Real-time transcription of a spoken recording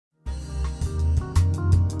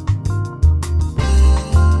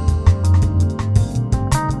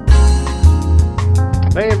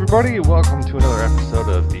everybody, welcome to another episode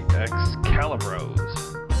of the Excalibros.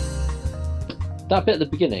 That bit at the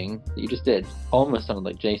beginning that you just did almost sounded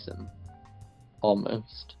like Jason.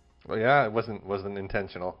 Almost. Well, yeah, it wasn't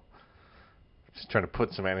intentional. Just trying to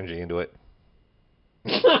put some energy into it.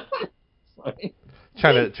 Sorry.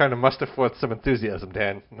 Trying to muster forth some enthusiasm,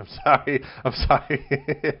 Dan. I'm sorry.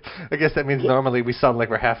 I guess that means normally we sound like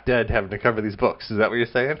we're half dead having to cover these books. Is that what you're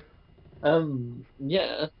saying?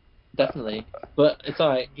 Yeah, definitely. But it's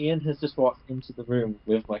alright. Ian has just walked into the room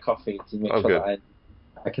with my coffee to make sure that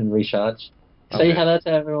I can recharge. Say hello to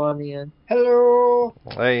everyone, Ian. Hello.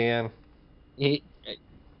 Hey, Ian.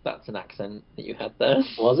 That's an accent that you had there.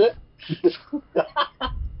 Was it?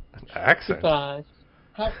 An accent? Goodbye.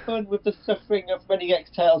 Have fun with the suffering of many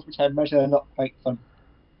X-Tales, which I measure are not quite fun.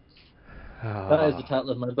 That is the title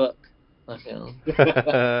of my book, I feel.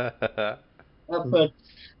 Have fun.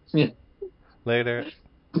 Yeah. Later.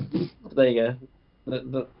 There you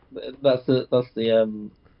go. That's the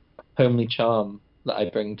homely charm that I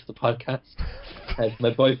bring to the podcast. I have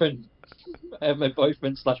my boyfriend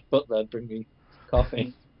 / butler bring me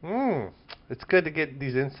coffee. It's good to get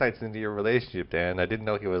these insights into your relationship, Dan. I didn't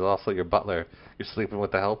know he was also your butler. You're sleeping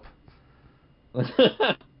with the help?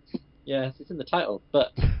 Yes, it's in the title,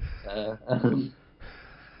 but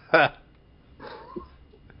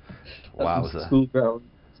Wowza.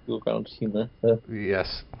 School-ground humour. So.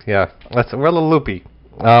 Yes, yeah. We're a little loopy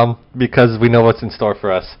because we know what's in store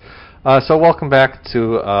for us. So welcome back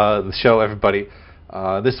to the show, everybody.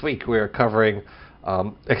 This week we are covering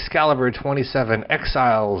Excalibur 27,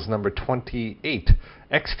 Exiles number 28,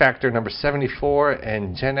 X Factor number 74,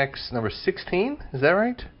 and Gen X number 16. Is that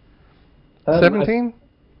right? 17?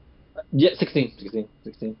 Yeah, 16. It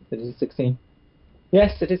is 16.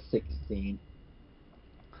 Yes, it is 16.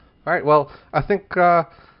 All right, well, I think, we're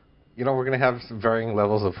going to have some varying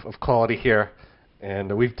levels of quality here,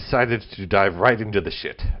 and we've decided to dive right into the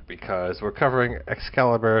shit, because we're covering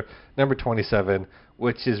Excalibur number 27,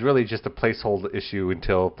 which is really just a placeholder issue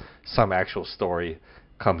until some actual story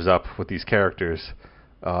comes up with these characters.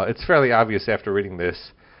 It's fairly obvious after reading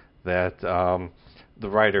this that the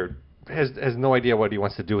writer has no idea what he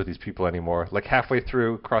wants to do with these people anymore. Like halfway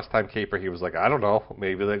through Cross Time Caper, he was like, I don't know,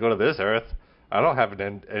 maybe they go to this Earth. I don't have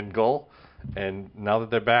an end goal. And now that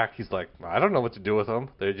they're back, he's like, I don't know what to do with them.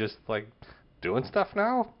 They're just like doing stuff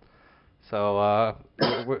now. So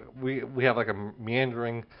we have like a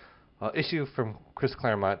meandering issue from Chris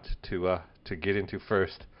Claremont to get into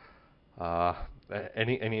first.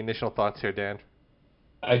 Any initial thoughts here, Dan?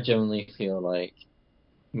 I generally feel like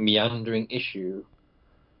meandering issue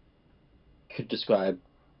could describe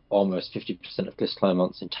almost 50% of Chris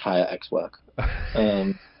Claremont's entire X work.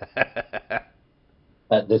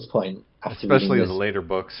 At this point, after especially reading the later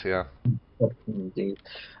books, yeah. Indeed.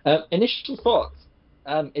 Initial thoughts.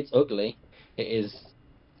 It's ugly. It is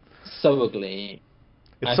so ugly.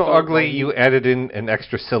 It's so ugly you added in an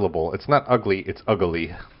extra syllable. It's not ugly, it's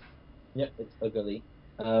ugly. Yep, it's ugly.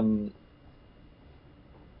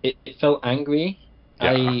 It felt angry.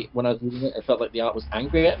 Yeah. When I was reading it, I felt like the art was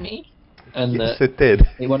angry at me. And yes, it did.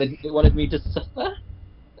 It wanted me to suffer.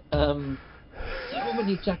 So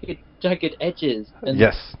many jagged edges. And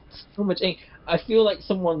yes. So much ink. I feel like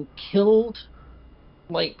someone killed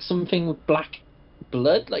like something with black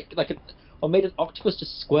blood, or made an octopus to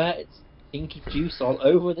square its inky juice all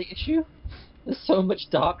over the issue. There's so much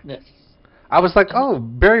darkness. I was like, oh,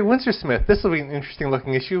 Barry Windsor-Smith, this will be an interesting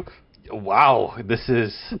looking issue. Wow, this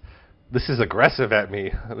is aggressive at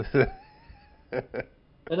me.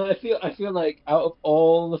 And I feel like out of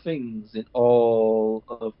all the things in all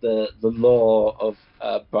of the lore of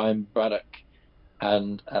Brian Braddock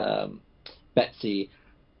and Betsy,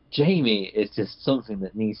 Jamie is just something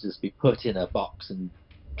that needs to just be put in a box and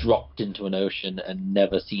dropped into an ocean and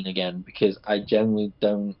never seen again, because I generally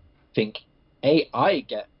don't think I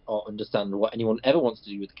get or understand what anyone ever wants to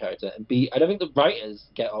do with the character, and B, I don't think the writers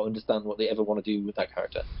get or understand what they ever want to do with that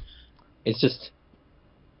character. It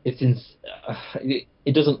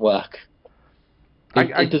doesn't work.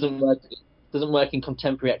 It doesn't work. It doesn't work in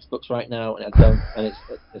contemporary X books right now, and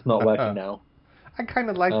it's not working now. I kind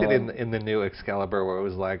of liked it in the new Excalibur, where it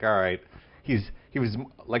was like, all right, he was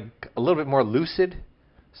like a little bit more lucid,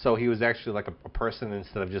 so he was actually like a person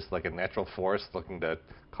instead of just like a natural force looking to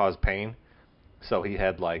cause pain. So he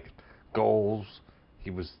had like goals.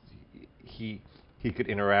 He could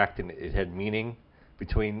interact, and it had meaning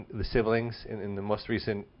between the siblings. In the most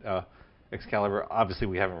recent Excalibur, obviously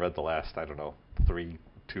we haven't read the last, I don't know,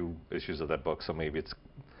 2 issues of that book, so maybe it's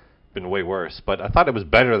been way worse. But I thought it was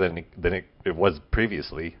better than it was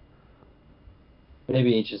previously.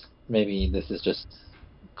 Maybe this is just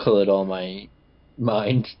coloured all my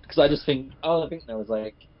mind because I just think all I think now is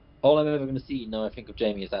like all I'm ever going to see now I think of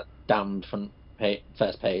Jamie is that damned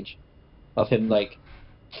first page of him like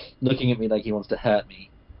looking at me like he wants to hurt me.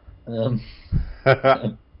 Um,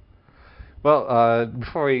 Well,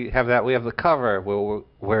 before we have that, we have the cover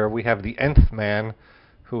where we have the Nth Man,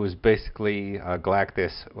 who is basically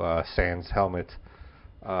Galactus sans helmet,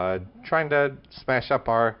 trying to smash up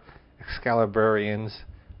our Excaliburians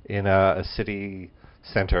in a city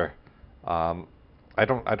center. I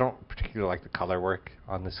don't particularly like the color work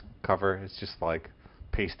on this cover. It's just like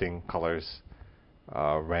pasting colors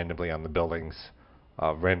randomly on the buildings,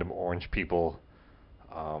 random orange people,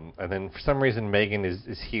 and then for some reason Megan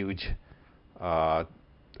is huge, uh,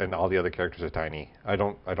 and all the other characters are tiny. I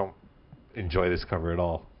don't enjoy this cover at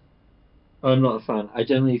all. I'm not a fan. I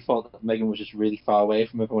generally thought that Megan was just really far away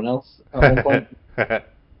from everyone else at one point.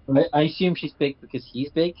 I assume she's big because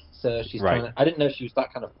he's big, so she's Right. trying to. I didn't know she was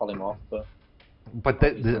that kind of polymorph, but But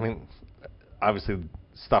I mean, obviously,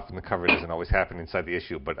 stuff in the cover doesn't always happen inside the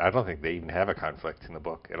issue. But I don't think they even have a conflict in the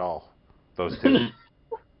book at all. Those two.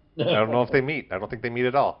 I don't know if they meet. I don't think they meet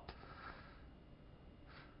at all.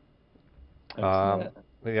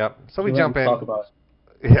 Yeah. So we jump in. Talk about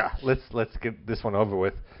Yeah. Let's get this one over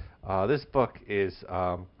with. This book is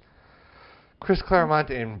Chris Claremont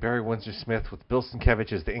and Barry Windsor Smith with Bill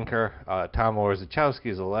Sienkiewicz as the inker, Tom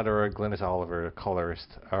Orzechowski as a letterer, Glynis Oliver, a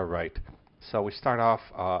colorist. All right. So we start off.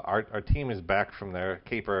 Our team is back from their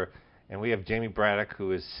caper, and we have Jamie Braddock,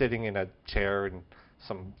 who is sitting in a chair in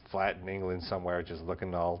some flat in England somewhere, just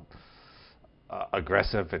looking all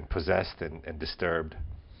aggressive and possessed and disturbed.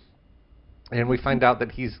 And we find out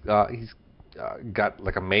that he's got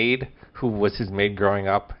like a maid who was his maid growing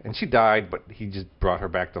up, and she died, but he just brought her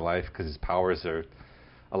back to life because his powers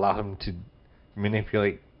allow him to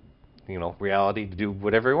manipulate, reality to do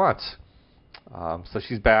whatever he wants. So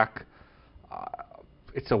she's back.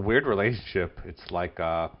 It's a weird relationship. It's like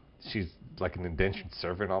she's like an indentured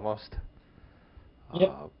servant almost.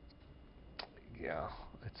 Yep. Yeah,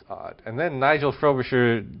 it's odd. And then Nigel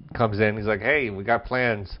Frobisher comes in. He's like, "Hey, we got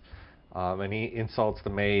plans," and he insults the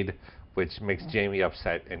maid, which makes Jamie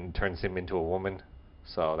upset and turns him into a woman.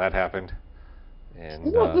 So that happened. And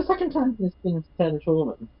Isn't that the second time this thing's turned into a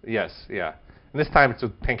woman? yes, yeah. And this time it's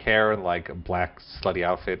with pink hair and like a black slutty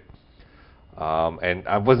outfit. And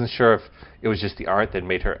I wasn't sure if it was just the art that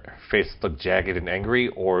made her face look jagged and angry,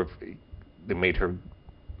 or if it made her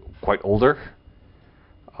quite older.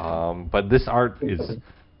 But this art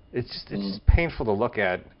it's just painful to look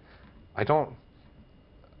at. I don't.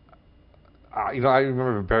 I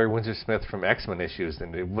remember Barry Windsor Smith from X-Men issues,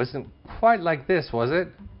 and it wasn't quite like this, was it?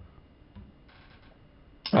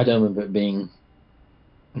 I don't remember it being.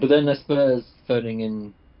 But then I suppose phoning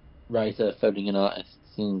in writer, phoning in artist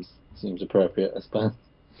seems appropriate, I suppose.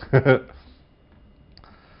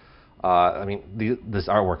 I mean, this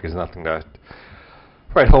artwork is nothing to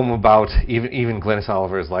write home about. Even Glynis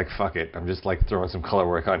Oliver is like, fuck it, I'm just like throwing some color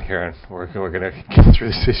work on here, and we're gonna get through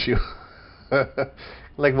this issue.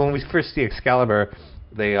 Like when we first see Excalibur,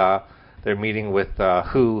 they're meeting with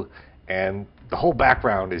Who, and the whole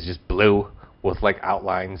background is just blue with like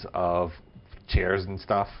outlines of chairs and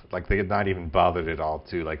stuff. Like they had not even bothered at all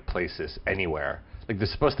to like place this anywhere. Like they're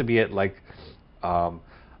supposed to be at like a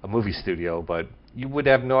movie studio, but you would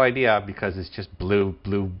have no idea because it's just blue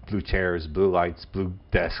chairs, blue lights, blue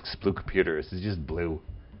desks, blue computers. It's just blue.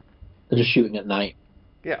 They're just shooting at night.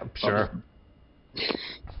 Yeah, sure.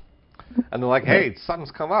 And they're like, "Hey,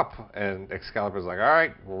 something's come up," and Excalibur's like, "All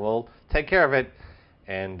right, well, we'll take care of it."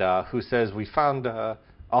 And Who says, "We found.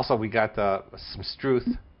 Also, we got some Struth.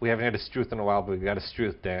 We haven't had a Struth in a while, but we got a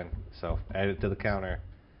Struth, Dan. So add it to the counter."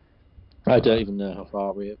 I don't even know how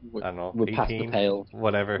far we're I don't know, we're 18, past the pale.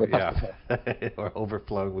 whatever. We're past Yeah, we're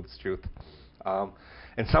overflowing with Struth.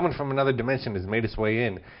 And someone from another dimension has made its way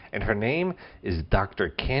in, and her name is Dr.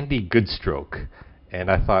 Candy Goodstroke.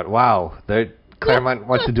 And I thought, wow, Claremont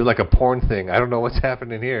wants to do like a porn thing. I don't know what's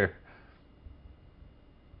happening here.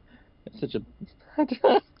 It's such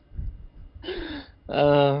a.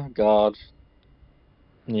 Oh God.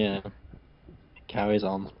 Yeah. Carries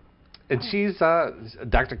on. And she's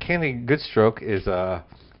Dr. Candy Goodstroke is a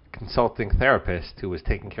consulting therapist who was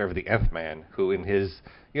taking care of the Nth Man, who in his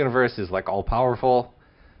universe is like all powerful.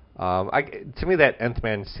 To me, that Nth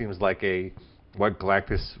Man seems like what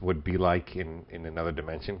Galactus would be like in another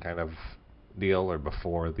dimension kind of deal, or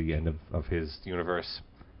before the end of his universe.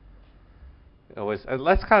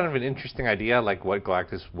 That's kind of an interesting idea, like what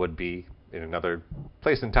Galactus would be in another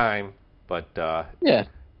place and time. But Yeah.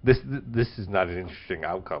 this is not an interesting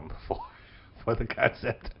outcome for the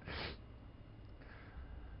concept.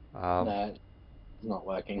 No, it's not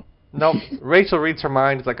working. Nope. Rachel reads her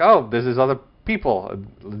mind. It's like, oh, there's this other people,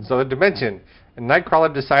 this other dimension. And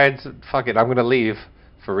Nightcrawler decides, fuck it, I'm going to leave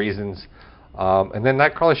for reasons. And then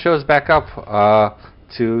Nightcrawler shows back up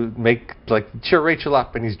to cheer Rachel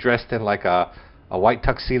up, and he's dressed in like a white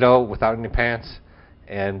tuxedo without any pants.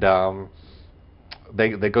 And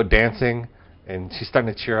they go dancing, and she's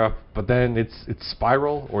starting to cheer up. But then it's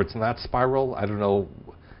Spiral, or it's not Spiral. I don't know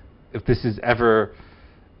if this is ever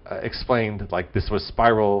explained, like this was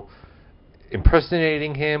Spiral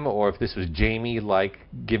impersonating him, or if this was Jamie like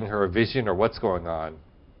giving her a vision, or what's going on.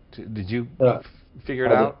 Did you figure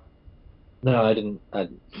it out? No, I didn't. I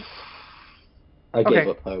gave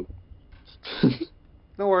up hope.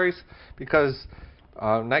 No worries, because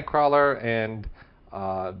Nightcrawler and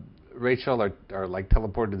Rachel are like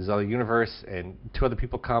teleported to this other universe, and two other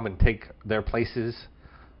people come and take their places.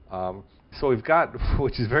 So we've got,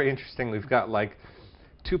 which is very interesting, we've got like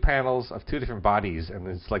two panels of two different bodies, and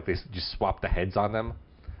it's like they just swap the heads on them.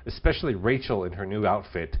 Especially Rachel in her new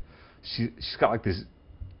outfit. She's got like this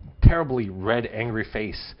terribly red, angry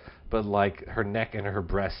face, but like her neck and her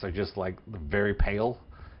breasts are just like very pale.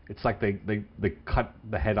 It's like they cut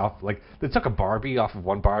the head off, like they took a Barbie off of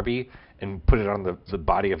one Barbie and put it on the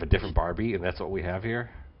body of a different Barbie, and that's what we have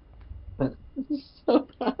here. It's so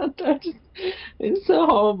bad. It's so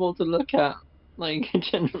horrible to look at. Like,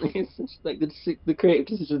 generally, it's just like the creative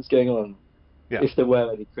decisions going on. Yeah. If there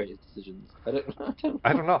were any creative decisions.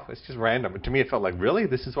 I don't know. It's just random. To me, it felt like, really?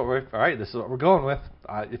 This is what we're going with.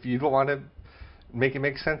 If you don't want to make it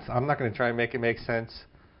make sense, I'm not going to try and make it make sense.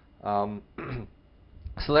 So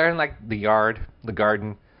they're in, like, the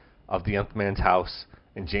garden of the Nth Man's house,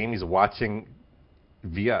 and Jamie's watching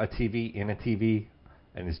via a TV, in a TV,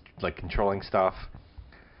 and is, like, controlling stuff.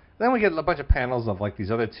 Then we get a bunch of panels of like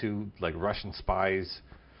these other two like Russian spies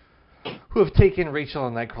who have taken Rachel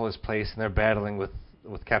and Nightcrawler's place, and they're battling with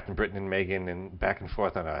Captain Britain and Megan, and back and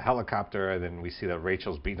forth on a helicopter. And then we see that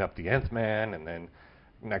Rachel's beating up the Nth Man, and then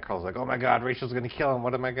Nightcrawler's like, oh my god, Rachel's going to kill him,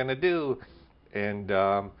 what am I going to do? And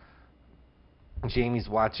Jamie's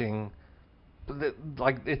watching.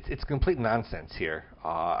 Like it's complete nonsense here.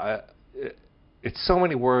 It's so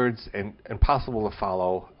many words and impossible to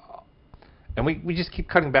follow. And we just keep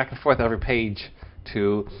cutting back and forth every page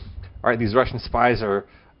to, all right, these Russian spies are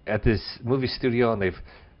at this movie studio, and they've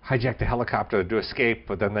hijacked a helicopter to escape,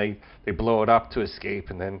 but then they blow it up to escape,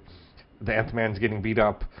 and then the Nth Man's getting beat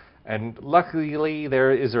up. And luckily,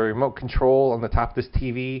 there is a remote control on the top of this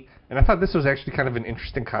TV, and I thought this was actually kind of an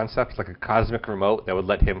interesting concept, like a cosmic remote that would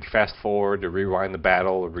let him fast forward or rewind the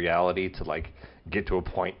battle of reality to like get to a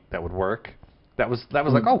point that would work. That was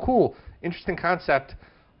like, oh, cool, interesting concept.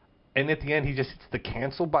 And at the end, he just hits the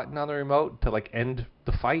cancel button on the remote to like end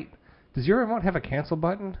the fight. Does your remote have a cancel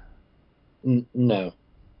button? No,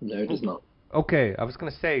 it does not. Okay, I was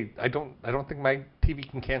gonna say I don't think my TV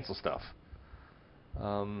can cancel stuff.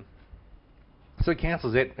 So he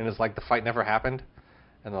cancels it, and it's like the fight never happened.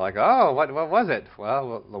 And they're like, oh, what was it?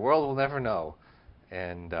 Well, the world will never know.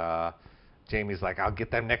 And Jamie's like, I'll get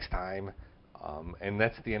them next time. And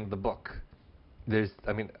that's the end of the book.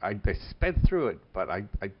 I sped through it, but I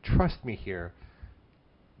trust me here.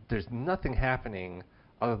 There's nothing happening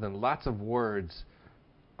other than lots of words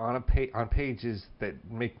on pages that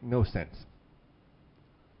make no sense,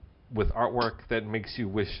 with artwork that makes you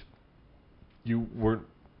wish you were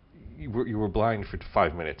blind for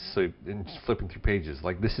 5 minutes. So and just flipping through pages,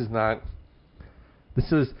 like this is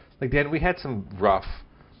like, Dan, we had some rough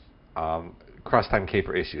cross-time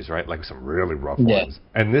caper issues, right? Like some really rough ones.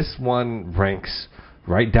 And this one ranks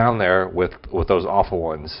right down there with those awful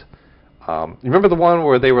ones. You remember the one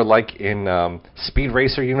where they were like in Speed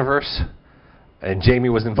Racer universe, and Jamie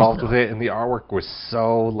was involved with it, and the artwork was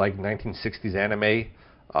so like 1960s anime,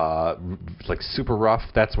 like super rough?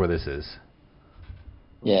 That's where this is.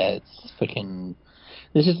 Yeah, it's freaking.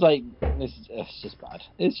 It's just bad.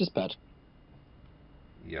 It's just bad.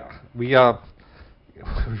 Yeah, we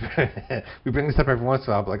bring this up every once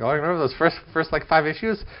in a while. Like, oh, I remember those first like 5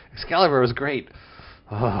 issues. Excalibur was great.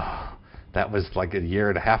 Oh, that was like a year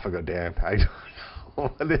and a half ago, Dan. I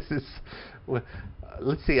don't know. This is.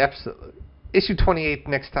 Let's see, issue 28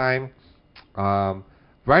 next time.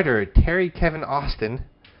 Writer Terry Kevin Austin,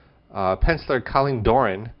 penciler Colleen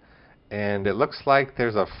Doran, and it looks like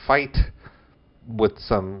there's a fight with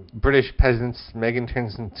some British peasants. Megan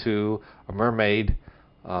turns into a mermaid.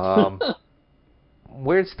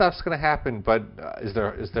 Weird stuff's going to happen, but is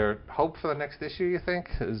there hope for the next issue, you think?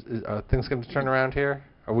 Are things going to turn around here?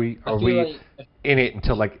 Are we in it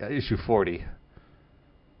until like issue 40?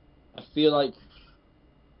 I feel like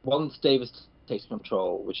once Davis takes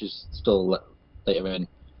control, which is still later in,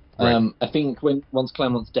 Right. I think once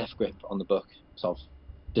Claremont's death grip on the book sort of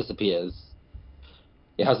disappears,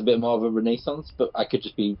 it has a bit more of a renaissance. But I could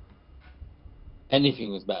just be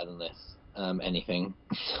anything was better than this. Anything.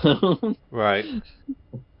 Right.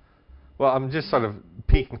 Well, I'm just sort of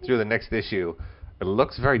peeking through the next issue. It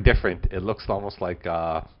looks very different. It looks almost like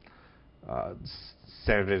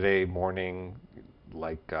Saturday morning,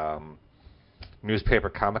 like newspaper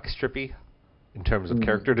comic strippy in terms of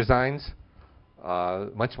character designs.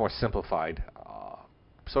 Much more simplified.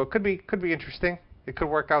 So it could be interesting. It could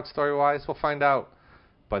work out story wise. We'll find out.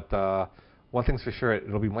 But one thing's for sure,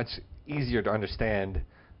 it'll be much easier to understand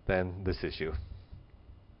than this issue.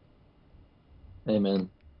 Amen.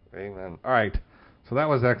 Amen. All right. So that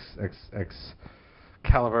was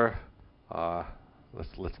Excalibur.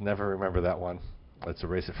 Let's never remember that one. Let's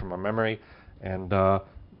erase it from our memory. And what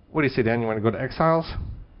do you say, Dan? You want to go to Exiles?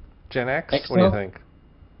 Gen X? Exile? What do you think?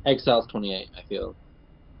 Exiles 28, I feel.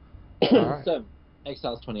 Right. So,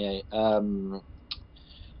 Exiles 28.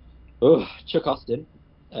 Chuck Austin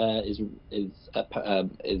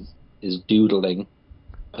is doodling,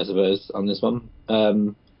 I suppose, on this one.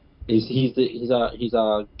 He's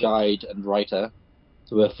our guide and writer.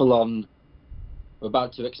 So we're full on. We're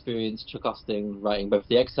about to experience Chuck Austin writing both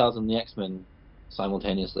the Exiles and the X-Men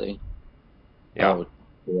simultaneously. Yeah. Oh,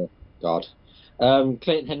 dear God.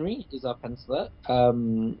 Clayton Henry is our penciler.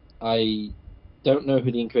 I don't know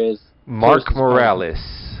who the inker is. Mark Morales.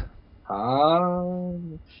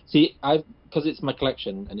 See, because it's my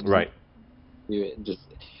collection and it's Right. There's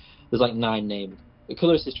like 9 named. The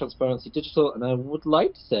colorist is Transparency Digital, and I would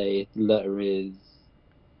like to say the letter is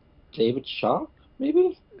David Sharp,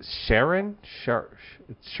 maybe? Sharon?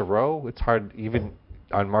 It's Sharo? It's hard, even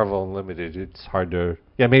on Marvel Unlimited, it's hard to...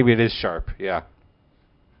 Yeah, maybe it is Sharp, yeah.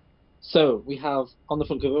 So, we have, on the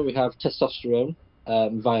front cover, we have Testosterone,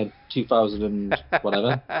 via 2000 and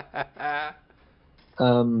whatever.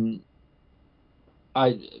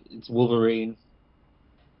 It's Wolverine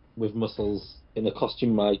with muscles in a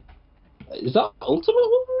costume like... Is that Ultimate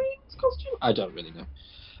Wolverine's costume? I don't really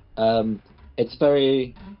know. It's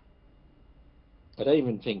very... I don't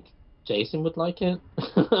even think Jason would like it.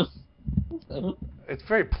 It's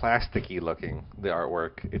very plasticky looking, the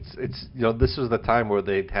artwork. It's this was the time where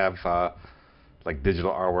they'd have like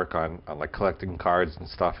digital artwork on like collecting cards and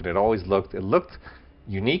stuff, and it looked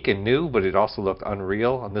unique and new, but it also looked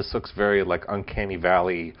unreal. And this looks very like Uncanny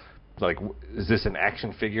Valley. Like, is this an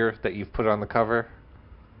action figure that you've put on the cover?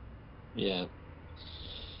 Yeah.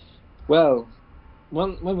 Well,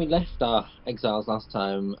 when we left our Exiles last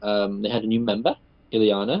time, they had a new member,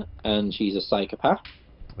 Ileana, and she's a psychopath.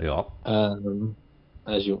 Yeah.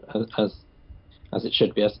 As it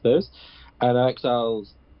should be, I suppose. And our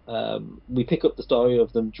Exiles, we pick up the story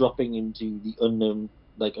of them dropping into the unknown,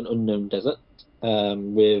 like an unknown desert,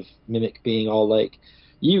 with Mimic being all like,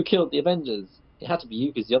 "You killed the Avengers. It had to be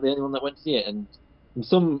you because you're the only one that went to see it." And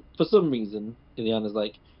for some reason, Ileana's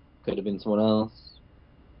like, could have been someone else.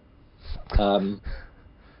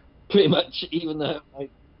 Pretty much, even though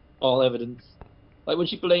like all evidence, like when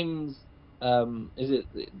she blames, is it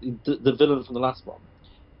the villain from the last one?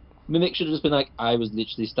 Mimic should have just been like, I was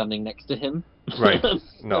literally standing next to him. Right. So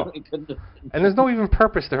No. And there's no even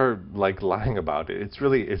purpose to her like lying about it. It's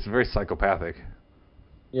very psychopathic.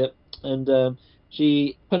 Yep. And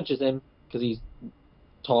she punches him because he's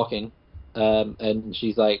talking, and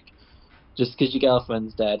she's like, just because your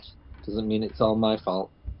girlfriend's dead doesn't mean it's all my fault.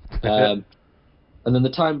 And then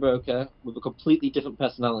the Time Broker with a completely different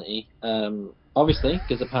personality, obviously,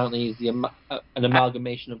 because apparently he's an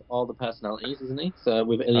amalgamation of all the personalities, isn't he? So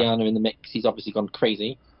with Ileana in the mix, he's obviously gone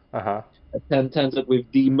crazy. Uh-huh. And turns up with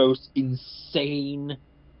the most insane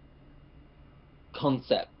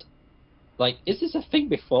concept. Like, is this a thing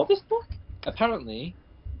before this book? Apparently,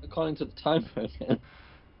 according to the Time Broker,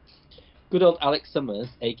 good old Alex Summers,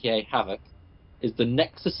 aka Havoc, is the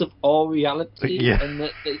nexus of all reality, Yeah. and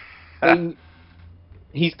that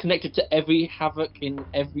he's connected to every Havoc in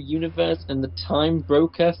every universe, and the Time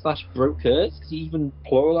Broker / brokers, because he even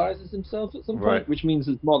pluralizes himself at some point, Right. which means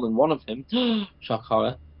there's more than one of him. Shock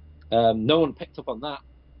horror. No one picked up on that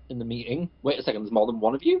in the meeting. Wait a second, there's more than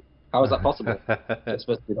one of you? How is that possible? You're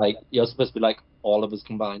supposed to be like all of us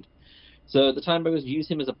combined. So the Time Brokers use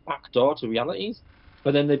him as a backdoor to realities,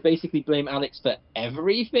 but then they basically blame Alex for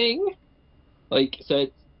everything. Like, so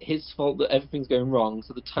it's his fault that everything's going wrong.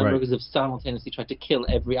 So the Time Right. Brokers have simultaneously tried to kill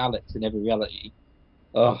every Alex in every reality.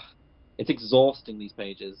 Ugh, it's exhausting. These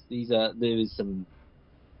pages. There is some.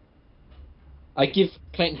 I give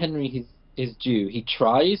Clayton Henry his due. He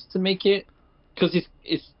tries to make it, because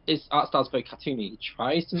his art style's very cartoony. He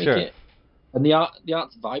tries to make Sure. it, and the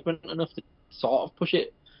art's vibrant enough to sort of push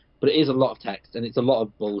it. but it is a lot of text, and it's a lot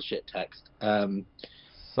of bullshit text. So And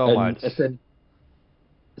much.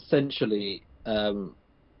 Essentially,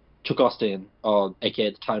 Chuck Austin, or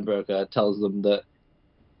aka the Time Broker, tells them that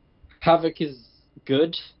Havoc is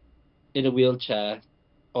good in a wheelchair,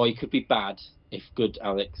 or he could be bad if good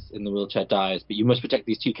Alex in the wheelchair dies. But you must protect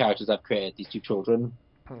these two characters I've created, these two children,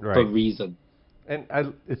 for a Right. reason. And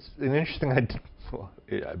it's an interesting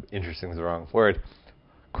interesting is the wrong word.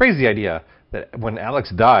 Crazy idea that when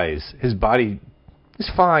Alex dies, his body is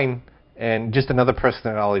fine, and just another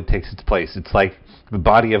personality takes its place. It's like the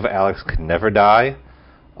body of Alex could never die,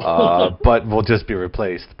 but will just be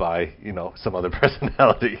replaced by some other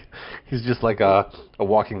personality. He's just like a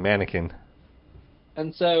walking mannequin.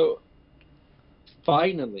 And so,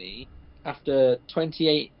 finally, after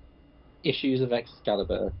 28 issues of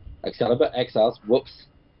Excalibur, Exiles, whoops,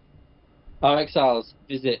 our Exiles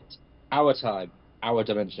visit our time, our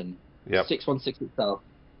dimension. Yep. 616 itself.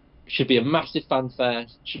 Should be a massive fanfare.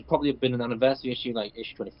 Should probably have been an anniversary issue, like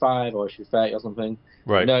issue 25 or issue 30 or something.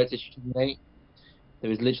 Right. No, it's issue 28.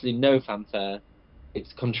 There is literally no fanfare.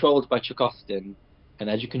 It's controlled by Chuck Austin, and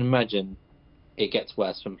as you can imagine, it gets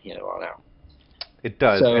worse from here on out. It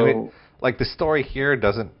does. So, like the story here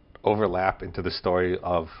doesn't overlap into the story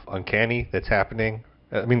of Uncanny that's happening.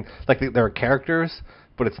 I mean, like there are characters,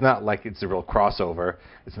 but it's not like it's a real crossover.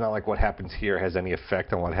 It's not like what happens here has any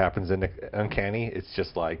effect on what happens in Uncanny. It's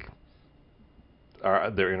just like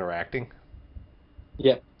they're interacting.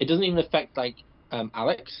 yeah, it doesn't even affect like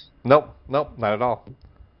Alex. Nope, not at all.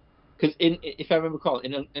 Because if I remember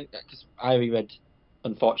correctly, because I reread,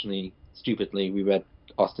 unfortunately, stupidly, we read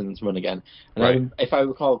Austin's run again, and Right. if I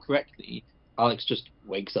recall correctly, Alex just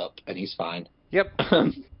wakes up and he's fine. Yep.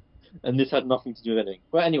 And this had nothing to do with anything.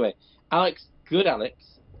 But anyway, good Alex,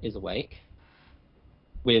 is awake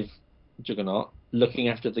with Juggernaut looking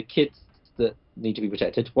after the kids that need to be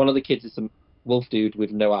protected. One of the kids is some wolf dude with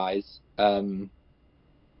no eyes,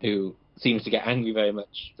 who seems to get angry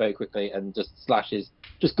very quickly, and just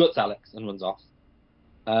guts Alex and runs off.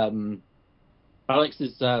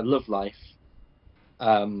 Alex's love life,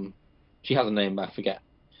 she has a name, but I forget.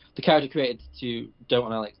 The character created to dote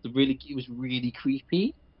on Alex, it was really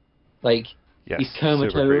creepy. Like, Yes, he's super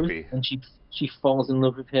comatose, creepy. and she falls in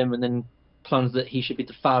love with him, and then plans that he should be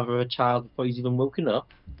the father of a child before he's even woken up.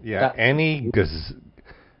 Yeah, Annie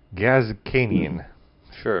Gazkanian.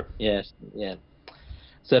 Sure. Yes, yeah.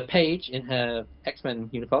 So Paige in her X-Men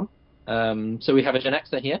uniform. So we have a Gen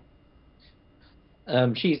Xer here.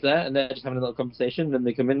 She's there, and they're just having a little conversation. Then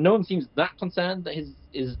they come in. No one seems that concerned that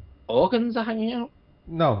his organs are hanging out.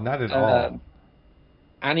 No, not at all.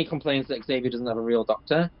 Annie complains that Xavier doesn't have a real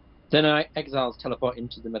doctor. Then our Exiles teleport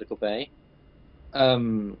into the medical bay.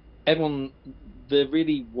 Everyone, the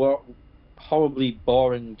really horribly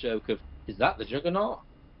boring joke of, is that the Juggernaut?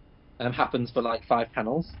 Happens for like 5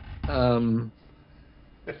 panels. The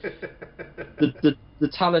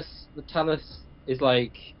Talus is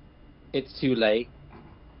like, it's too late,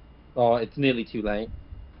 or it's nearly too late,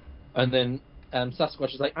 and then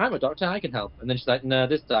Sasquatch is like, I'm a doctor, I can help, and then she's like, no,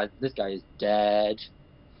 this guy is dead.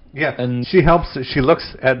 Yeah, and she helps. She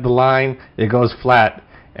looks at the line, it goes flat,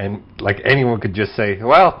 and like anyone could just say,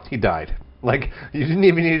 well, he died. Like, you didn't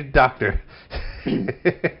even need a doctor.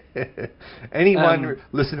 Anyone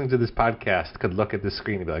listening to this podcast could look at the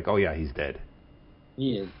screen and be like, oh yeah, he's dead.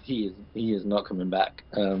 He is not coming back.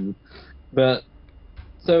 But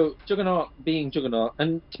so Juggernaut being Juggernaut,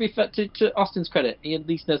 and to be fair, to Austin's credit, he at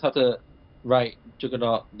least knows how to write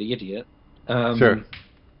Juggernaut the idiot. Sure.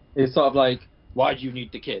 It's sort of like, why do you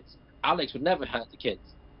need the kids? Alex would never hurt the kids.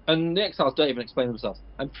 And the Exiles don't even explain themselves.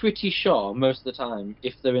 I'm pretty sure most of the time,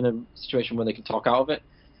 if they're in a situation where they can talk out of it,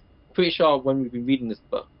 pretty sure when we've been reading this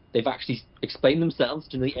book, they've actually explained themselves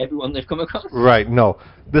to nearly everyone they've come across. Right, no.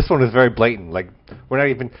 This one is very blatant. Like,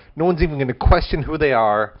 no one's even going to question who they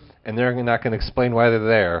are, and they're not going to explain why they're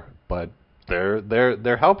there, but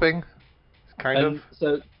they're helping, kind of.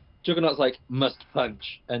 So Juggernaut's like, must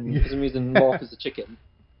punch, and for some reason Morph is a chicken.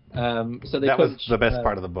 So they that punch, was the best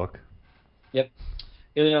part of the book. Yep.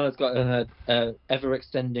 Ileana's got a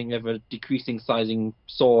ever-extending, ever-decreasing sizing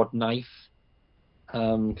sword knife,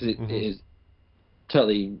 because it is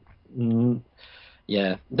totally...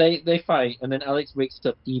 yeah. They fight, and then Alex wakes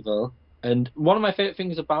up evil, and one of my favourite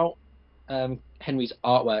things about Henry's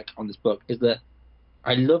artwork on this book is that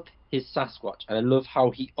I love his Sasquatch, and I love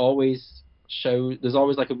how he always there's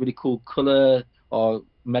always like a really cool colour or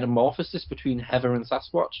metamorphosis between Heather and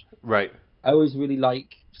Sasquatch. Right. I always really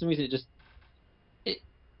like, for some reason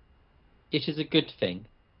it is a good thing,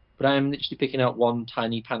 but I am literally picking out one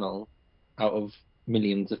tiny panel out of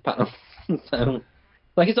millions of panels. So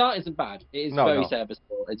Like, his art isn't bad. It is No, very no.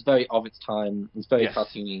 serviceable. It's very of its time. It's very Yes.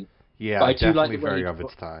 cartoony. Yeah, But I do like definitely the way very he of draw-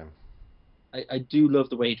 its time. I do love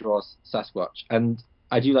the way he draws Sasquatch, and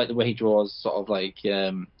I do like the way he draws sort of like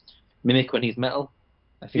Mimic when he's metal.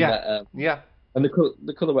 I think Yeah, that yeah. and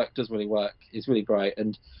the color work does really work. It's really bright.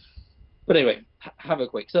 And but anyway,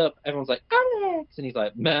 Havoc wakes up. Everyone's like Alex, and he's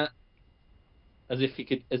like Matt, as if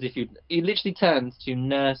he literally turns to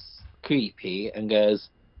Nurse Creepy and goes,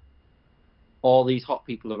 all these hot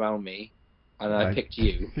people around me, and I Right. picked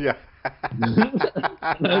you. Yeah. And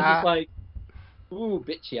I was just like, ooh,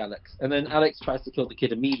 bitchy Alex. And then Alex tries to kill the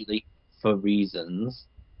kid immediately for reasons.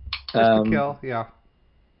 Just to kill, yeah.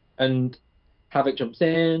 And Havoc jumps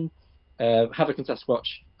in. Havoc and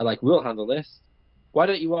Sasquatch are like, we'll handle this. Why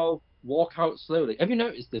don't you all walk out slowly? Have you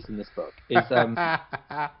noticed this in this book? Is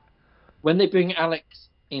when they bring Alex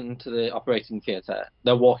into the operating theatre,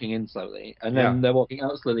 they're walking in slowly, and then Yeah. they're walking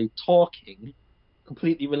out slowly, talking,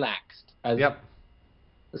 completely relaxed, as Yep.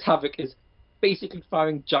 Havoc is basically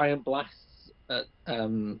firing giant blasts at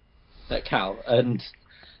Cal and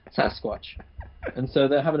Sasquatch. And so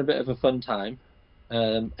they're having a bit of a fun time.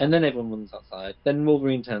 And then everyone runs outside. Then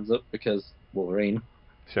Wolverine turns up because Wolverine.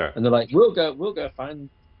 Sure. And they're like, we'll go find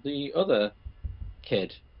the other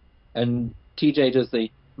kid. And TJ does the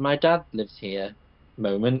my dad lives here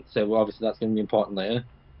moment, so obviously that's going to be important later.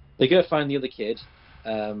 They go find the other kid,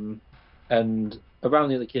 and around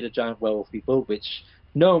the other kid are giant werewolf people, which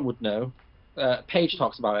no one would know. Paige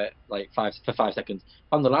talks about it like for 5 seconds.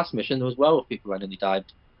 On the last mission, there was werewolf people I nearly died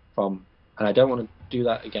from, and I don't want to do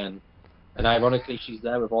that again. And ironically, she's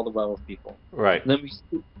there with all the werewolf people. Right. And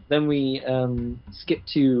then we skip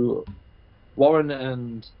to Warren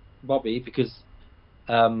and Bobby because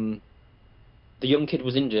the young kid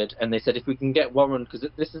was injured, and they said if we can get Warren, because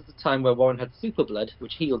this is the time where Warren had super blood,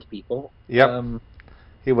 which healed people. Yep.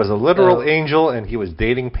 He was a literal angel, and he was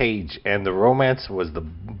dating Paige, and the romance was the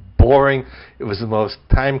boring. It was the most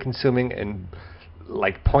time-consuming and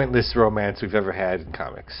like pointless romance we've ever had in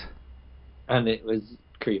comics. And it was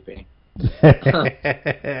creepy.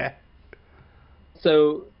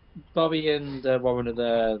 So Bobby and Warren are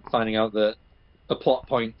there finding out that a plot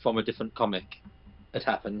point from a different comic had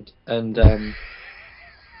happened, and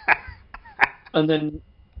and then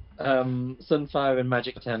Sunfire and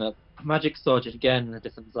Magic turn up. Magic Sword again in a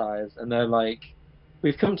different size, and they're like,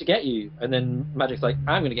 "We've come to get you." And then Magic's like,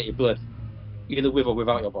 "I'm going to get your blood, either with or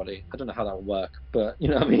without your body." I don't know how that will work, but you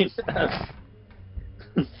know what I mean.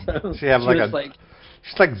 So She had like like,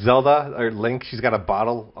 she's like Zelda or Link. She's got a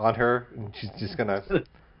bottle on her, and she's just gonna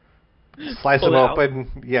slice pull them it out,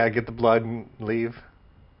 open. Yeah, get the blood and leave.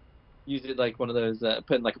 use it like one of those,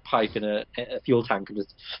 putting like a pipe in a fuel tank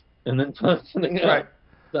and then put something out. Right.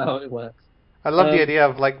 That's how it works. I love the idea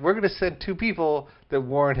of like we're gonna send 2 people that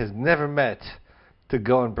Warren has never met to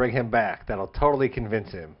go and bring him back. That'll totally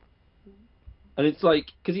convince him. And it's like,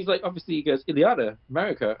 because he's like, obviously he goes, Iliada,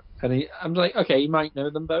 America. And I'm like, okay, he might know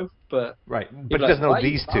them both, but Right, but he like, doesn't know why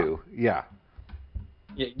these not? 2. Yeah.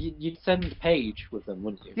 yeah, you'd send Paige with them,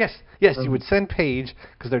 wouldn't you? Yes, you would send Paige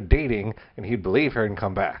because they're dating, and he'd believe her and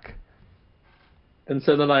come back. And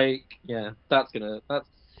so they're like, yeah, that's the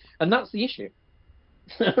issue.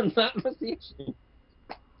 That was the issue.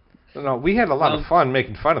 No, we had a lot of fun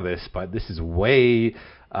making fun of this, but this is way,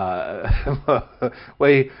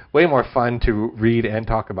 way more fun to read and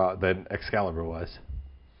talk about than Excalibur was.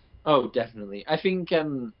 Oh, definitely. I think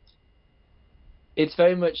it's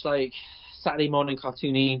very much like Saturday morning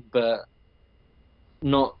cartoony, but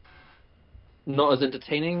not as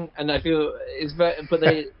entertaining. And I feel it's very, but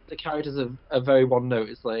the characters are very one note.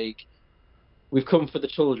 It's like, we've come for the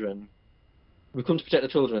children, we've come to protect the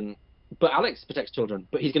children. But Alex protects children,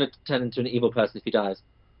 but he's going to turn into an evil person if he dies.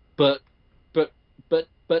 But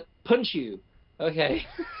punch you, okay?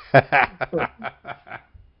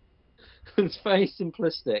 It's very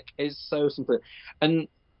simplistic. It's so simple. And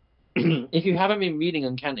if you haven't been reading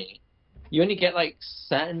Uncanny, you only get like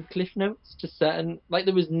certain cliff notes to certain. Like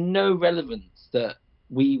there was no relevance that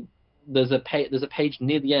there's a page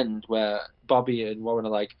near the end where Bobby and Warren are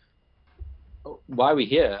like, "Why are we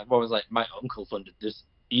here?" And Warren's like, "My uncle funded this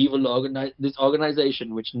this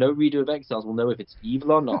organization, which no reader of Exiles will know if it's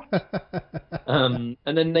evil or not." And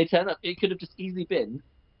then they turn up. It could have just easily been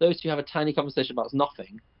those 2 have a tiny conversation about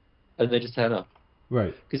nothing, and they just turn up.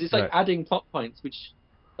 Right. Because it's like adding plot points, which,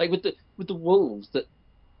 like with the wolves, that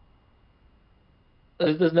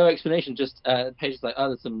there's no explanation. Just Paige is like, "Oh,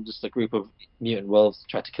 there's just a group of mutant wolves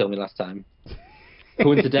tried to kill me last time."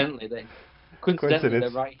 Coincidentally, they're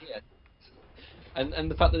right here. And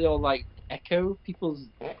the fact that they all like echo people's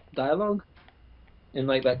dialogue in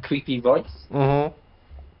like that creepy voice. Mm-hmm.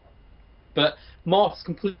 But Morph's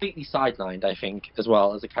completely sidelined, I think, as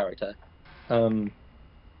well as a character. Um,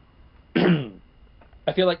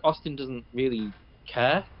 I feel like Austin doesn't really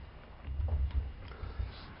care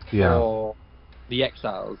for the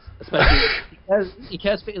Exiles, especially he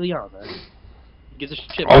cares for Ileana. He gives a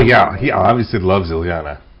shit. Oh About yeah, Ileana. he obviously loves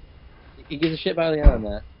Ileana. He gives a shit about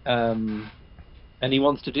Ileana, and he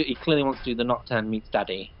clearly wants to do the Nocturne meets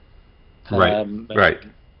Daddy. Right.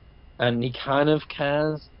 And he kind of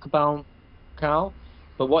cares about Cal,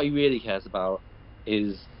 but what he really cares about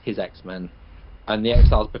is his X-Men, and the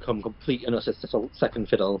Exiles become complete and utter second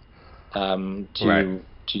fiddle to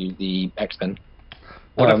the X-Men.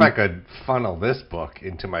 What if I could funnel this book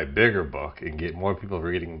into my bigger book and get more people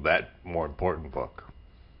reading that more important book?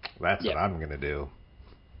 That's what I'm gonna do.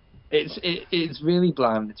 It's really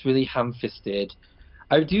bland. It's really ham-fisted.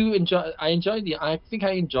 I enjoy the art.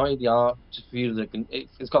 Just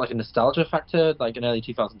it's got like a nostalgia factor, like an early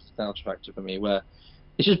 2000s nostalgia factor for me, where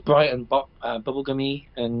it's just bright and bubblegummy,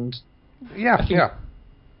 and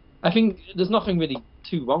I think there's nothing really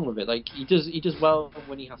too wrong with it. Like he does well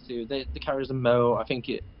when he has to. The characters are Mo. I think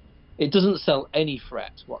it doesn't sell any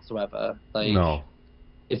threat whatsoever. Like no,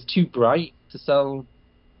 it's too bright to sell.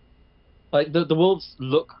 Like the wolves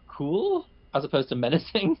look cool as opposed to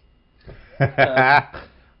menacing.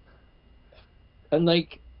 And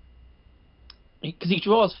like, because he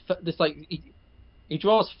draws this like he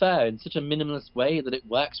draws fair in such a minimalist way that it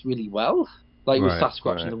works really well. Like with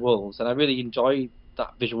Sasquatch and the wolves, and I really enjoy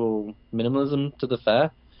that visual minimalism to the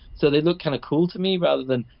fair. So they look kind of cool to me rather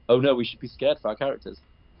than, oh no, we should be scared for our characters.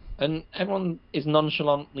 And everyone is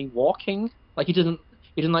nonchalantly walking. Like he doesn't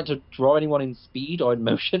like to draw anyone in speed or in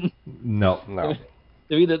motion. No.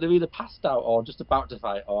 They're either passed out or just about to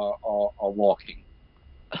fight or walking.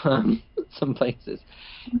 Some places,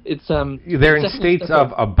 it's they're in states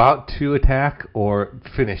of about to attack or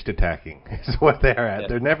finished attacking. Is what they're at. Yeah.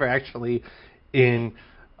 They're never actually in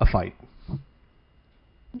a fight.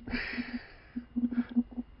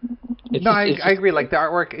 I agree. Like the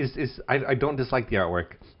artwork is I don't dislike the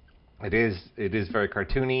artwork. It is very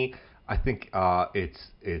cartoony. I think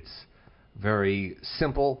it's very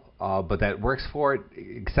simple, but that works for it.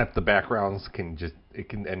 Except the backgrounds can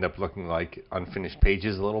end up looking like unfinished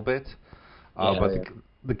pages a little bit.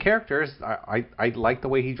 The characters, I like the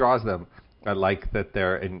way he draws them. I like that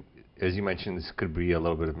they're, and as you mentioned, this could be a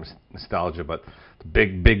little bit of nostalgia, but the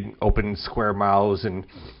big open square mouths and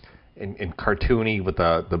cartoony with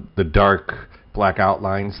the dark black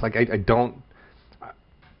outlines. Like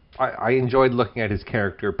I enjoyed looking at his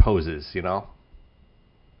character poses, you know.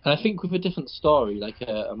 And I think with a different story, like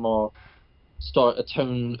a more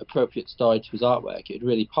tone appropriate story to his artwork, it would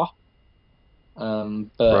really pop.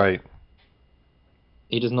 But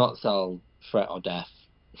he does not sell threat or death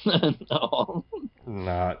at all.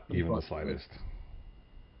 Not even the slightest.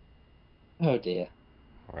 Oh dear.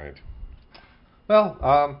 Right.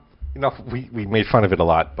 Well, we made fun of it a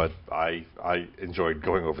lot, but I enjoyed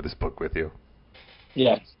going over this book with you.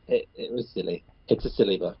 Yes, it was silly. It's a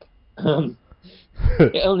silly book.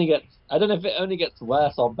 It only gets. I don't know if it only gets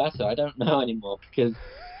worse or better. I don't know anymore because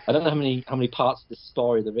I don't know how many parts of this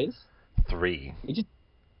story there is. 3. It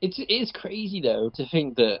is crazy though to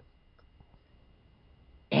think that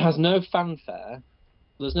it has no fanfare.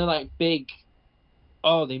 There's no like big,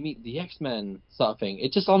 oh, they meet the X-Men sort of thing.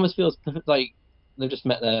 It just almost feels like they've just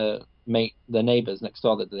met their neighbours next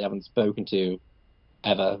door that they haven't spoken to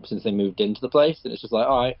ever since they moved into the place, and it's just like,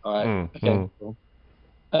 all right, okay, cool.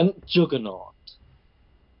 And Juggernaut,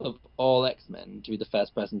 of all X-Men, to be the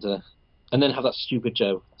first person to, and then have that stupid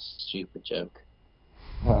joke.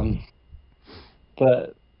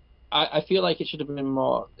 But I feel like it should have been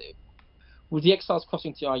more, with the Exiles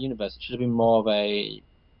crossing to our universe, it should have been more of a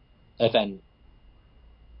event.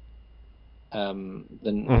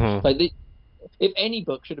 If any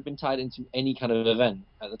book should have been tied into any kind of event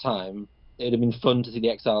at the time, it would have been fun to see the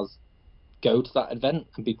Exiles go to that event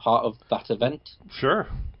and be part of that event. Sure.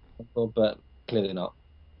 But clearly not.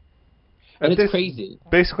 And it's crazy.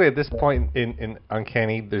 Basically, at this point in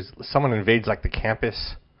Uncanny, there's someone invades like the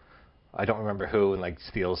campus. I don't remember who, and like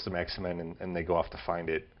steals some X-Men, and they go off to find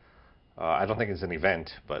it. I don't think it's an event,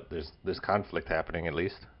 but there's conflict happening at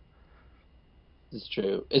least. It's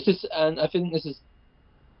true. And I think this is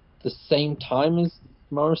the same time as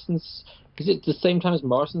Morrison's. Is it the same time as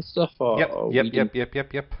Morrison's stuff? Yep.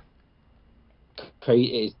 It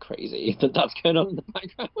is crazy that that's going on in the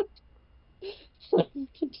background.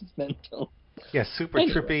 It's mental. Yeah, super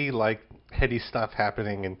trippy, like heady stuff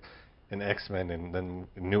happening in X-Men, and then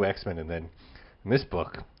new X-Men, and then in this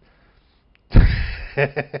book,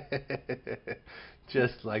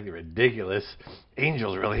 Just like the ridiculous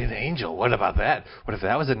Angel's really an angel. What about that? What if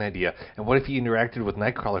that was an idea? And what if he interacted with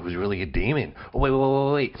Nightcrawler who's really a demon?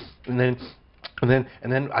 Oh wait. And then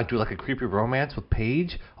I do like a creepy romance with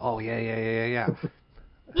Paige. Oh yeah.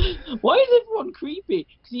 Why is everyone creepy?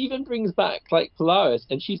 Because he even brings back like Polaris,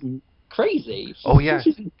 and she's crazy. Oh yeah.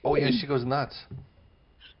 She's Oh yeah, she goes nuts.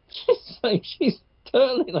 she's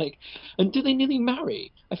totally like. And do they nearly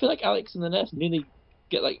marry? I feel like Alex and the Nurse nearly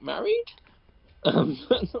get like married.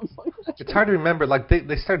 It's hard to remember. Like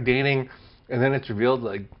they start dating, and then it's revealed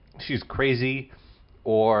like she's crazy,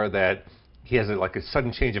 or that he has like a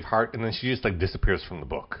sudden change of heart, and then she just like disappears from the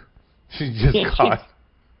book. She's just gone.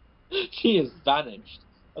 She has vanished.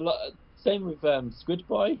 A lot. Same with Squid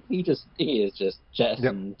Boy. He is just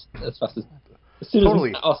jettisoned as fast as soon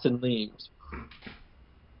as Austin leaves.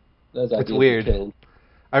 It's weird. Killed.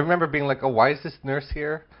 I remember being like, "Oh, why is this nurse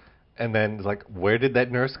here?" And then like, "Where did that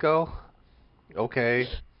nurse go?" Okay.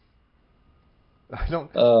 I don't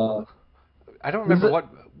remember what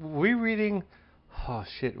were we reading. Oh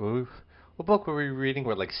shit! What book were we reading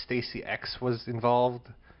where like Stacy X was involved,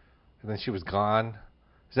 and then she was gone?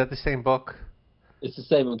 Is that the same book? It's the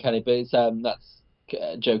same Uncanny, but it's that's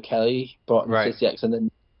Joe Kelly brought in Stacy X, and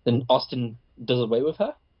then Austin does away with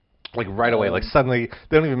her. Like right away, like suddenly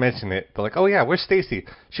they don't even mention it. They're like, "Oh yeah, where's Stacy?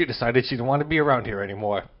 She decided she didn't want to be around here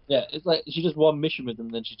anymore." Yeah, it's like she just one mission with them,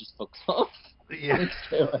 and then she just fucks off. Yeah.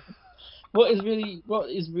 What is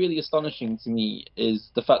really astonishing to me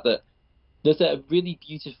is the fact that there's a really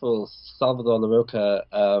beautiful Salvador Larroca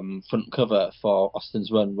front cover for Austin's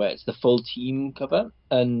run, where it's the full team cover,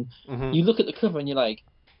 and you look at the cover and you're like,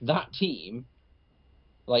 that team,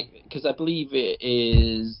 like, because I believe it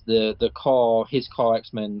is his core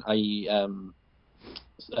X-Men, i.e.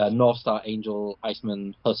 Northstar, Angel,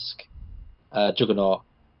 Iceman, Husk, Juggernaut.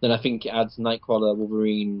 Then I think it adds Nightcrawler,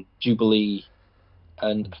 Wolverine, Jubilee,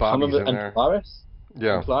 and Polaris.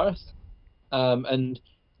 Yeah. And Polaris. And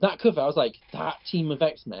that cover, I was like, that team of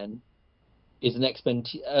X-Men is an X-Men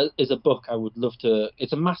is a book I would love to.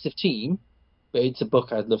 It's a massive team, but it's a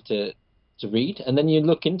book I'd love to read. And then you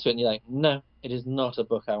look into it and you're like, no, it is not a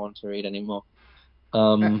book I want to read anymore.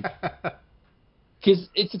 Because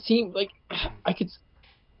it's a team like I could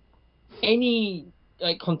any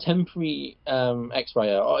like contemporary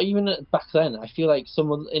X-Writer, or even back then, I feel like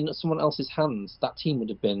in someone else's hands, that team would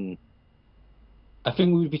have been. I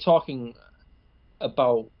think we would be talking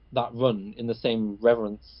about that run in the same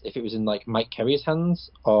reverence if it was in like Mike Carey's hands,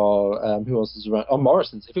 or who else is around, or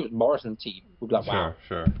Morrison's. If it was Morrison's team, we'd be like, wow.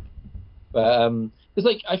 Sure. But it's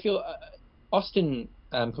like I feel Austin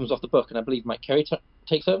comes off the book, and I believe Mike Carey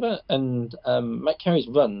takes over, and Mike Carey's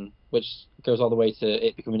run, which goes all the way to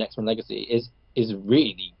it becoming X-Men Legacy, is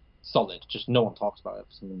really solid. Just no one talks about it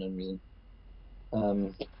for some unknown reason.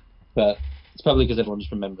 But it's probably because everyone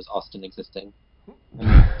just remembers Austin existing.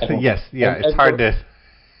 It's hard to.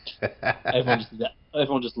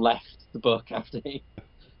 everyone just left the book after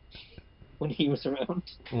when he was around.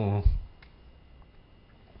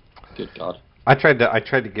 Good God. I tried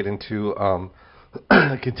to get into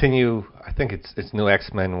continue. I think it's New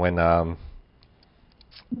X-Men when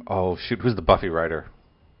who's the Buffy writer?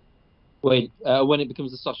 Wait, when it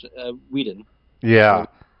becomes a Sasha Whedon. Yeah,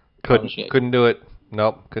 couldn't do it.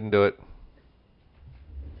 Nope, couldn't do it.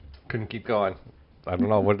 Couldn't keep going. I don't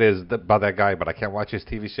know what it is about that guy, but I can't watch his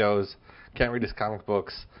TV shows. Can't read his comic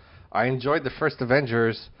books. I enjoyed the first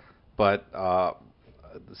Avengers, but not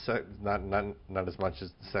as much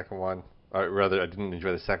as the second one. Or rather, I didn't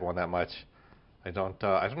enjoy the second one that much. I don't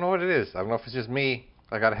know what it is. I don't know if it's just me.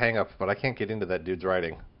 I got a hang up, but I can't get into that dude's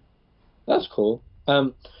writing. That's cool.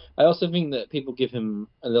 I also think that people give him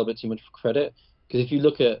a little bit too much credit, because if you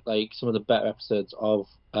look at like some of the better episodes of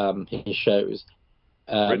his shows,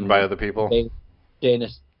 written by other people, Dana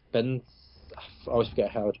Spence, I always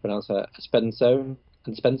forget how to pronounce her,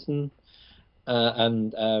 Spenson,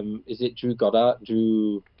 and is it Drew Goddard?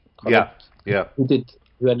 Yeah.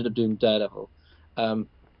 Who ended up doing Daredevil.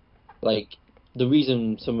 Like the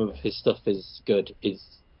reason some of his stuff is good is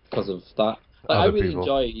because of that. Like, I really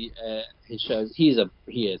enjoy his shows. He is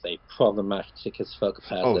a problematic as fuck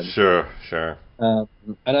person. Oh, sure.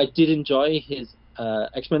 And I did enjoy his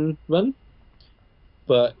X-Men run,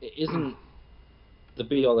 but it isn't the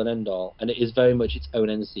be-all and end-all, and it is very much its own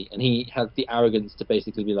entity. And he had the arrogance to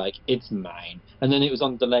basically be like, it's mine. And then it was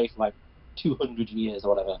on delay for like 200 years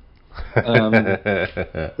or whatever.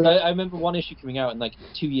 But I remember one issue coming out, and like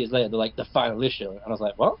 2 years later, they're like, the final issue. And I was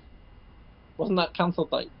like, what? Wasn't that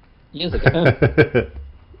cancelled like years ago?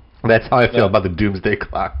 That's how I feel about the Doomsday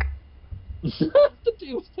Clock. The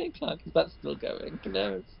Doomsday Clock, is that still going? Who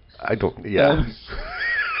knows? I don't. Yeah.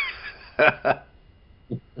 That's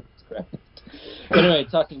great. But anyway,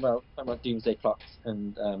 talking about Doomsday Clocks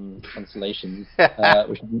and constellations,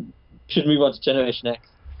 we should move on to Generation X.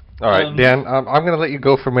 All right, Dan. I'm going to let you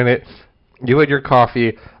go for a minute. You had your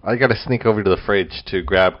coffee. I got to sneak over to the fridge to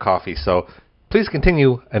grab coffee. So please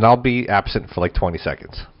continue, and I'll be absent for like 20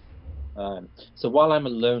 seconds. So while I'm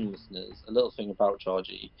alone, listeners, a little thing about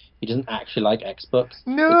Georgie. He doesn't actually like Xbox.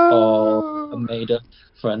 No! It's all a made-up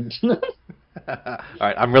friend. All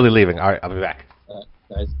right, I'm really leaving. All right, I'll be back.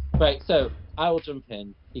 Nice. Right, so I will jump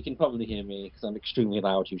in. You can probably hear me because I'm extremely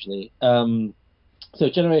loud usually. So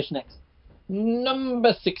Generation X,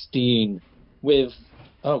 number 16, with...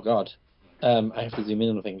 Oh, God. I have to zoom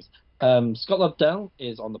in on things. Scott Lobdell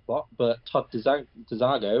is on the plot, but Todd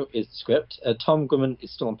DeZago is the script. Tom Grumman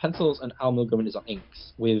is still on pencils, and Al Milgrom is on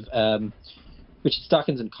inks, with Richard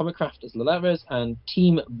Starkins and Comicraft as the letters, and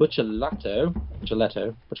Team Buccellato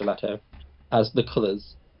as the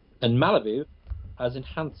colours, and Malibu as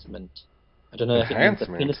enhancement. I don't know if it means the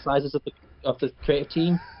penis sizes of the creative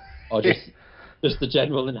team, or just the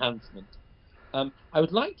general enhancement. I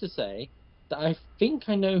would like to say that I think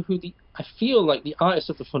I know I feel like the artist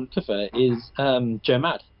of the front cover is Joe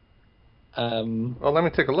Mad. Well, let me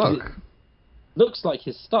take a look. Looks like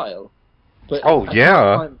his style. But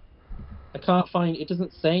I can't find... It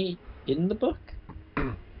doesn't say in the book.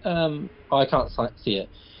 I can't see it.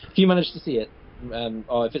 If you manage to see it,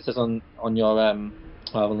 or if it says on your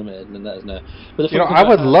Marvel Unlimited, then let us know. But I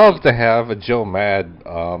would love to have a Joe Mad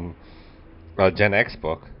Gen X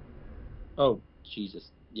book. Oh, Jesus.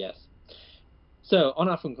 Yes. So, on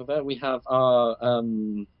our front cover, we have our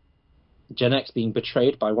Gen X being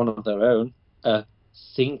betrayed by one of their own,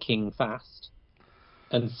 sinking fast.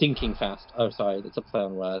 And sinking fast. Oh, sorry, that's a play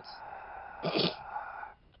on words.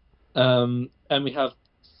 And we have...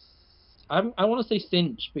 I want to say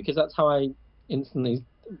Cinch, because that's how I instantly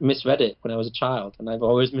misread it when I was a child, and I've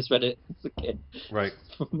always misread it as a kid. Right.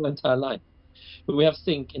 For my entire life. But we have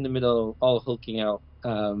Sink in the middle, all hulking out,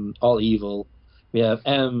 all evil. We have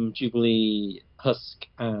M, Jubilee, Husk,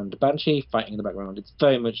 and Banshee fighting in the background. It's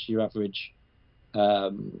very much your average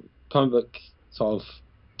comic book sort of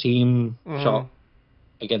team shot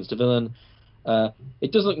against a villain.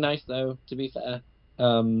 It does look nice, though, to be fair.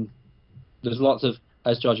 There's lots of,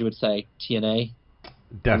 as Georgie would say, TNA.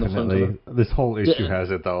 Definitely. This whole issue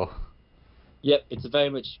has it, though. Yep, it's very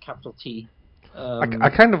much capital T. I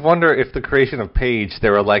kind of wonder if the creation of Page, they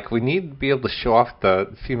were like, we need to be able to show off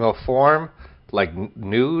the female form, like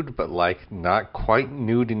nude, but like not quite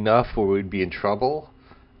nude enough where we'd be in trouble.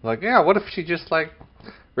 Like, yeah, what if she just like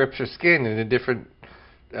rips her skin into different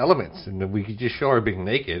elements, and then we could just show her being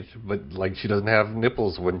naked, but like she doesn't have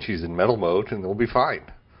nipples when she's in metal mode, and we'll be fine.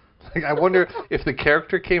 Like, I wonder if the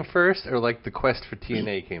character came first, or like the quest for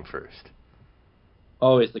TNA came first.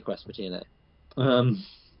 Always the quest for TNA.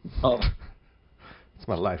 It's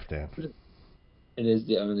my life, Dan.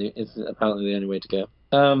 It's apparently the only way to go.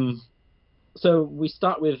 So we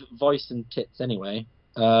start with voice and tits anyway,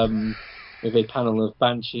 with a panel of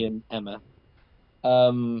Banshee and Emma.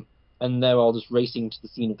 And they're all just racing to the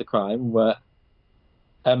scene of the crime, where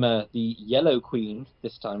Emma, the Yellow Queen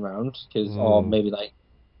this time round, or maybe like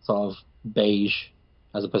sort of beige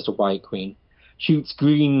as opposed to white queen, shoots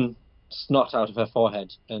green snot out of her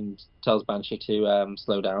forehead and tells Banshee to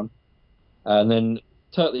slow down. And then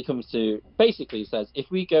Turtley comes to, basically says, if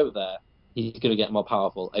we go there, he's going to get more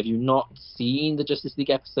powerful. Have you not seen the Justice League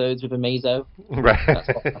episodes with Amazo? Right.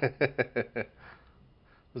 That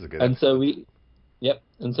was a good and so we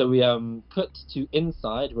cut to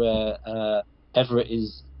inside where Everett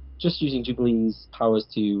is just using Jubilee's powers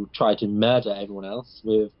to try to murder everyone else,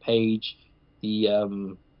 with Paige,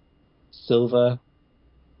 the Silver,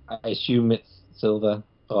 I assume it's Silver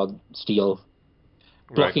or Steel,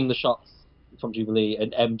 blocking the shots from Jubilee,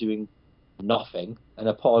 and M doing nothing, and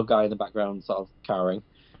a poor guy in the background sort of cowering.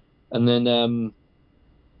 And then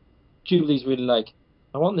Jubilee's really like,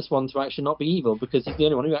 I want this one to actually not be evil, because he's the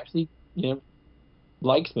only one who actually,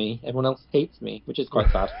 likes me. Everyone else hates me, which is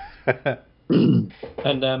quite sad.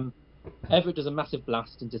 And Everett does a massive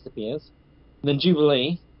blast and disappears. And then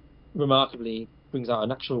Jubilee, remarkably, brings out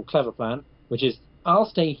an actual clever plan, which is, I'll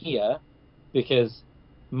stay here because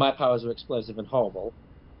my powers are explosive and horrible,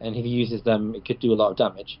 and if he uses them, it could do a lot of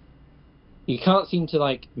damage. You can't seem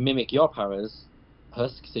to mimic your powers,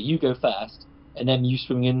 Husk, so you go first, and then you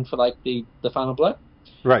swing in for the final blow.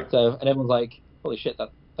 Right. So, and everyone's like, holy shit,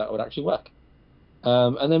 that would actually work.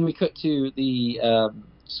 And then we cut to the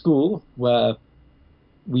school where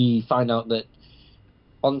we find out that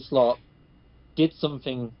Onslaught did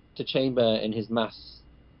something to Chamber in his mass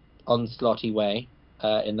onslaughty way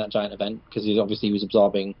in that giant event, because he was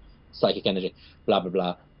absorbing psychic energy, blah blah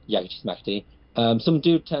blah, yakety smackety. Some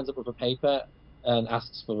dude turns up with a paper and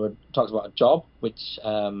talks about a job, which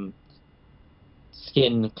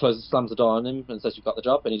Skin slams the door on him and says, "You've got the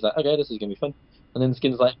job," and he's like, "Okay, this is gonna be fun." And then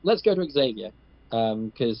Skin's like, "Let's go to Xavier,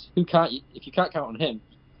 because if you can't count on him,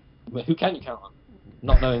 who can you count on?"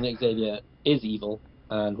 Not knowing that Xavier is evil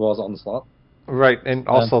and was Onslaught. Right, and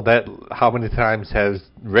also that how many times has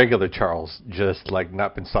regular Charles just like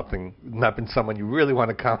not been someone you really want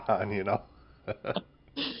to count on, you know?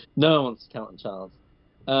 No one wants to count on Charles.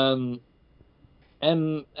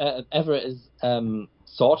 Everett is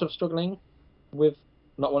sort of struggling with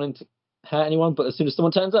not wanting to hurt anyone, but as soon as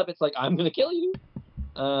someone turns up, it's like, I'm going to kill you.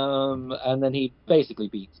 And then he basically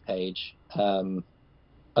beats Paige. And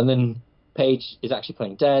then Paige is actually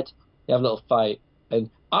playing dead. They have a little fight, and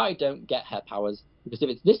I don't get her powers, because if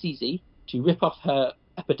it's this easy to rip off her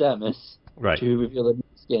epidermis to reveal her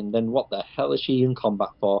skin, then what the hell is she in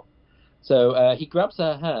combat for? So he grabs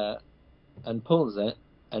her hair and pulls it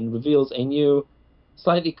and reveals a new,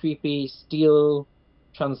 slightly creepy steel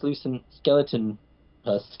translucent skeleton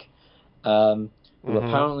husk, who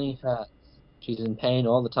apparently hurts. She's in pain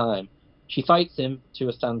all the time. She fights him to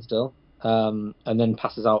a standstill, and then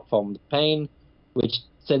passes out from the pain, which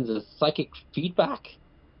sends a psychic feedback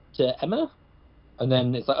to Emma, and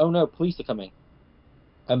then it's like, oh no, police are coming.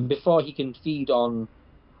 And before he can feed on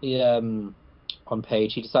the on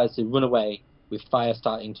Paige, he decides to run away with fire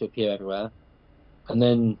starting to appear everywhere. And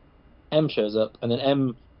then M shows up, and then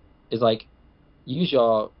M is like, use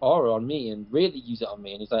your aura on me and really use it on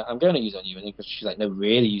me. And he's like, I'm going to use it on you. And she's like, no,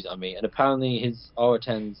 really use it on me. And apparently his aura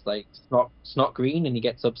turns like snot green, and he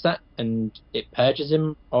gets upset, and it purges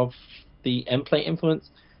him of the M plate influence.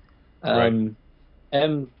 M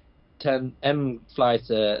turns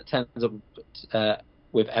up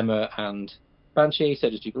with Emma and Banshee, so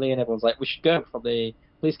does Jubilee, and everyone's like, we should go before the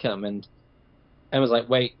police come. And Emma's like,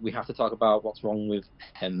 wait, we have to talk about what's wrong with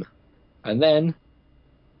M. And then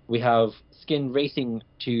we have Skin racing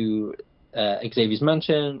to Xavier's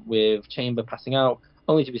mansion with Chamber passing out,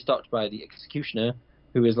 only to be stopped by the Executioner,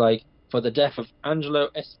 who is like, for the death of Angelo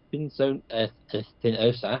Espinosa,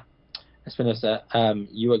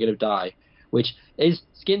 you are going to die, which is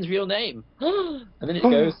Skin's real name. And then it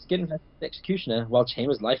goes, Skin versus the Executioner, while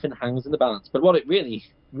Chamber's life hangs in the balance. But what it really,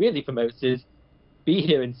 really promotes is, be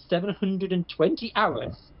here in 720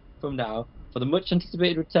 hours from now for the much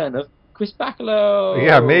anticipated return of Chris Bacalo.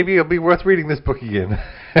 Yeah, maybe it'll be worth reading this book again.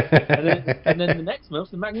 and then the next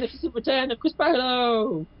month, the magnificent return of Chris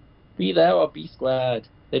Bacalo. Be there or be squared.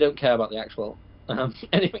 They don't care about the actual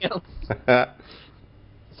anything else.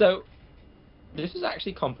 So this is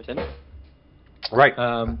actually competent. Right.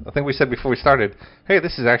 I think we said before we started, hey,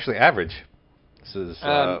 this is actually average. This is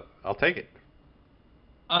I'll take it.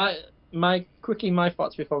 My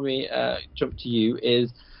thoughts before we jump to you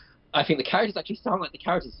is, I think the characters actually sound like the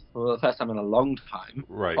characters for the first time in a long time.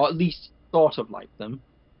 Right. Or at least sort of like them.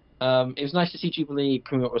 It was nice to see Jubilee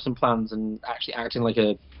coming up with some plans and actually acting like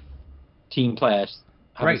a team player,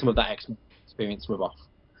 having some of that experience rub off.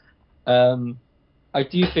 I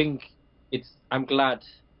do think I'm glad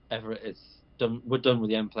Everett is done. We're done with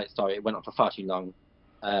the end plate story. It went on for far too long.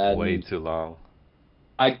 Way too long.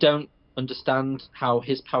 I don't understand how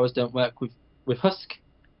his powers don't work with Husk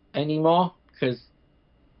anymore, because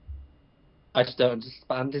I just don't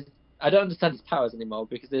understand I don't understand his powers anymore,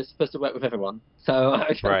 because they're supposed to work with everyone. So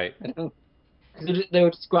because they were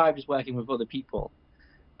described as working with other people,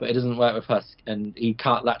 but it doesn't work with Husk, and he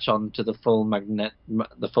can't latch on to the full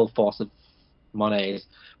force of Monet's.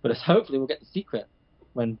 But hopefully we'll get the secret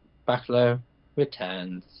when Bacalo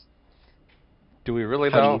returns. Do we really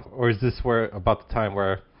know, or is this about the time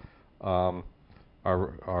where our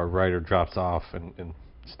writer drops off and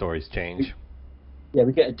stories change? Yeah,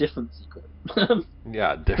 we get a different secret.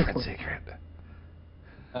 Yeah, a different secret.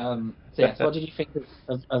 So what did you think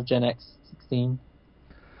of Gen X 16?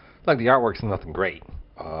 Like, the artwork's nothing great,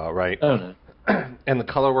 right? Oh no. And the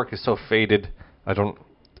color work is so faded.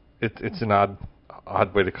 It's an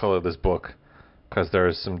odd way to color this book, because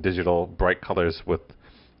there's some digital bright colors with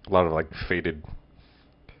a lot of like faded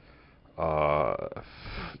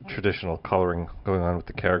traditional coloring going on with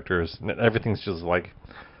the characters, and everything's just like,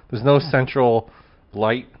 there's no central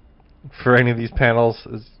light for any of these panels.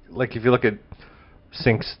 It's like, if you look at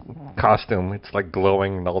Sync's costume, it's like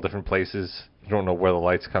glowing in all different places. You don't know where the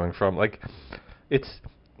light's coming from. Like, it's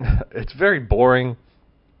very boring,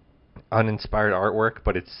 uninspired artwork,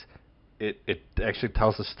 but it actually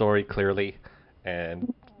tells the story clearly.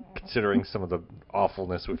 And considering some of the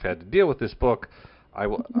awfulness we've had to deal with this book, I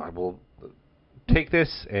will take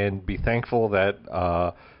this and be thankful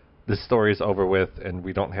that this story is over with and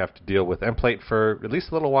we don't have to deal with Emplate for at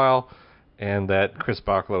least a little while, and that Chris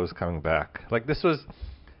Bachalo is coming back. Like, this was,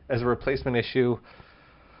 as a replacement issue,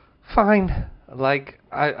 fine. Like,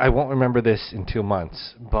 I won't remember this in 2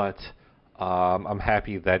 months, but I'm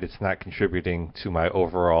happy that it's not contributing to my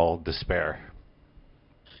overall despair.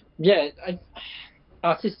 Yeah,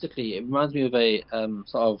 artistically, it reminds me of a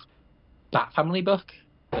sort of Bat Family book,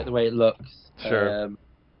 like the way it looks, Sure.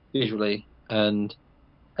 visually, and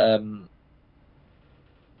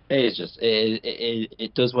it is just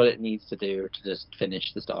it does what it needs to do to just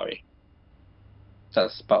finish the story.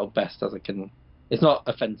 That's about best as it can. It's not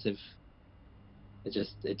offensive. It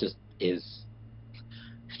just is.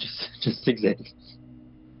 It just exists.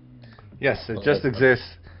 Yes, it just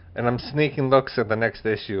exists, and I'm sneaking looks at the next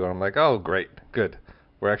issue, and I'm like, oh, great, good.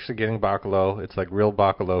 We're actually getting Bachalo. It's like real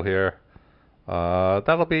Bachalo here.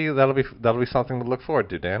 That'll be something to look forward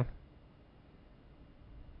to, Dan.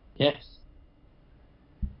 Yes.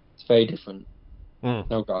 It's very different. Mm.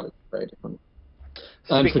 Oh God, it's very different.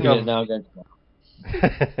 I'm Speaking looking at of- it now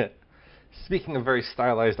again. Speaking of very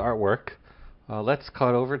stylized artwork, let's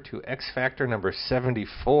cut over to X Factor number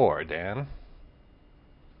 74, Dan.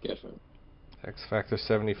 Different. X Factor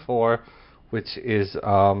 74, which is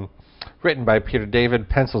written by Peter David,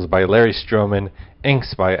 pencils by Larry Stroman,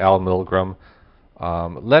 inks by Al Milgram,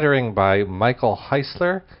 lettering by Michael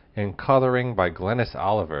Heisler, and coloring by Glennis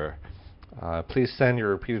Oliver. Please send your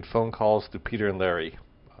repeated phone calls to Peter and Larry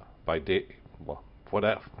by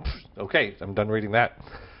whatever. Okay, I'm done reading that.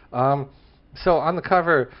 So on the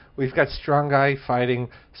cover, we've got Strong Guy fighting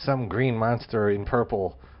some green monster in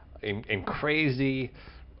purple in crazy,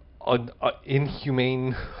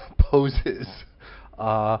 inhumane poses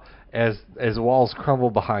as walls crumble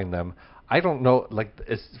behind them. I don't know, like,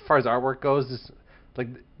 as far as artwork goes,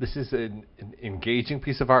 this is an engaging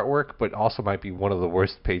piece of artwork, but also might be one of the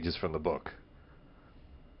worst pages from the book.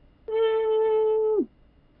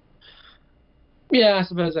 Yeah, I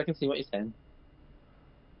suppose I can see what you're saying.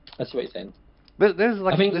 I see what you're saying. There's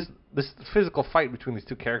like I think this physical fight between these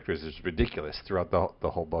two characters is ridiculous throughout the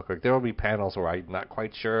whole book. Like, there will be panels where I'm not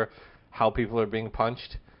quite sure how people are being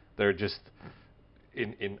punched. They're just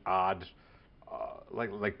in odd,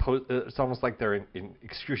 it's almost like they're in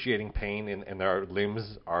excruciating pain, and their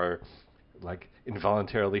limbs are like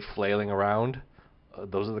involuntarily flailing around.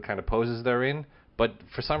 Those are the kind of poses they're in. But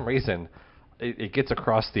for some reason, it gets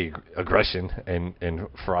across the aggression and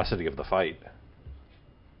ferocity of the fight.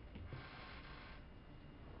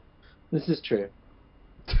 This is true.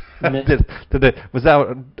 Was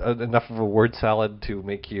that enough of a word salad to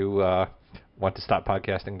make you want to stop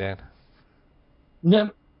podcasting, Dan?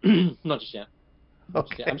 No, not just yet.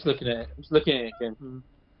 Okay. I'm just looking at it. I'm just looking at it going,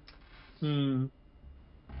 Do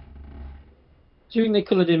you think they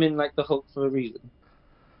coloured him in like the Hulk for a reason?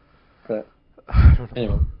 But I don't know.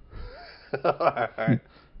 anyway. Alright.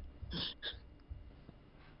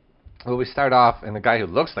 Well, we start off, and the guy who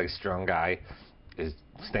looks like Strong Guy is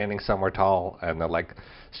standing somewhere tall, and they're like,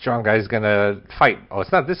 Strong Guy's gonna fight. Oh,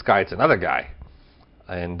 it's not this guy, it's another guy.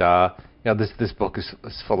 And this book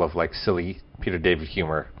is full of like silly Peter David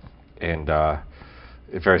humor and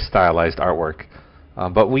very stylized artwork.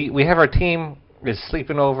 But we have our team is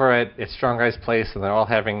sleeping over at Strong Guy's place, and they're all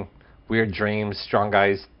having weird dreams. Strong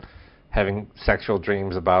Guy's having sexual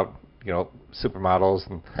dreams about supermodels,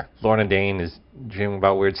 and Lorna Dane is dreaming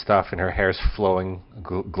about weird stuff, and her hair's flowing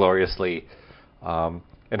gloriously.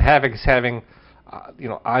 And Havoc is having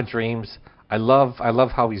odd dreams. I love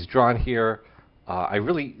how he's drawn here. I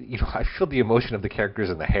really I feel the emotion of the characters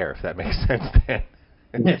in the hair, if that makes sense, Dan.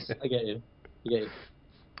 Yes, I get you.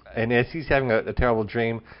 And as he's having a terrible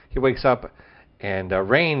dream, he wakes up, and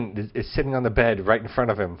Rain is sitting on the bed right in front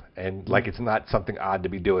of him, and like it's not something odd to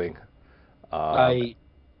be doing. I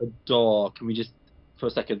adore. Can we just for a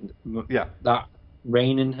second? Yeah. That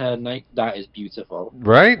Rain in her night. That is beautiful.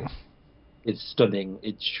 Right? It's stunning.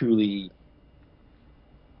 It's truly.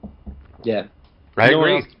 Yeah. I no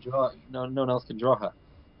agree. One else can draw, no one else can draw her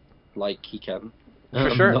like he can. For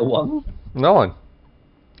sure. No one. No one.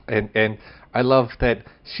 And I love that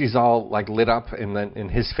she's all like lit up, and then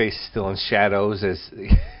his face is still in shadows, as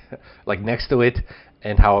like next to it,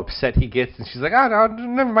 and how upset he gets. And she's like, "Oh no,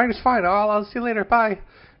 never mind, it's fine. I'll see you later. Bye."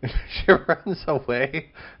 And she runs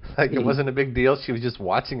away like it wasn't a big deal. She was just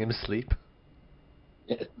watching him sleep.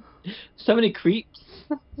 Yeah. So many creeps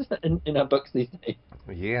in our books these days.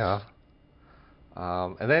 Yeah.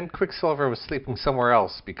 And then Quicksilver was sleeping somewhere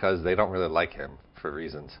else because they don't really like him for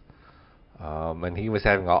reasons. And he was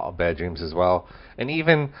having all bad dreams as well. And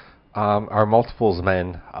even our multiples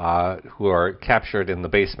men who are captured in the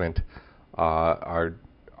basement are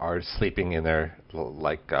sleeping in their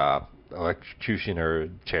like electrocutioner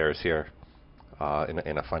chairs here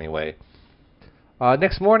in a funny way.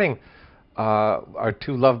 Next morning, our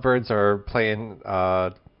two lovebirds are playing.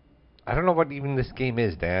 I don't know what even this game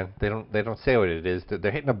is, Dan. They don't say what it is.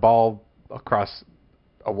 They're hitting a ball across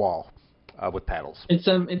a wall with paddles. It's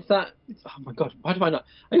oh my god, why do I not?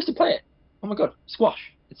 I used to play it. Oh my god, squash.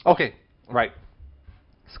 It's squash. Okay, right.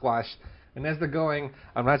 Squash. And as they're going,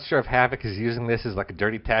 I'm not sure if Havoc is using this as like a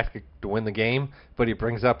dirty tactic to win the game, but he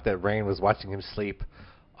brings up that Rain was watching him sleep,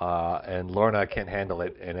 and Lorna can't handle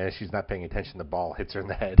it, and as she's not paying attention, the ball hits her in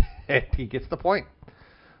the head, and he gets the point.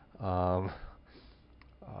 So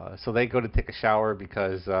they go to take a shower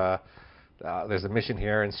because there's a mission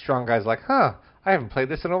here, and Strong Guy's like, I haven't played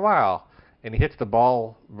this in a while. And he hits the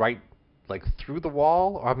ball right like through the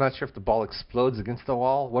wall, or I'm not sure if the ball explodes against the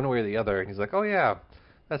wall, one way or the other. And he's like, oh yeah,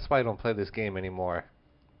 that's why I don't play this game anymore.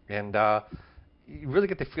 And you really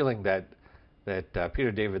get the feeling that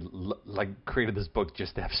Peter David created this book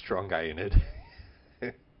just to have Strong Guy in it.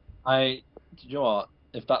 Do you know what?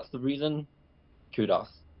 If that's the reason, kudos.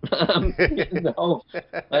 No,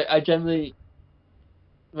 I generally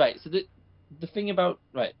right. So the thing about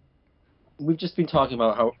we've just been talking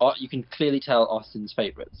about how you can clearly tell Austin's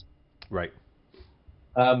favorites. Right.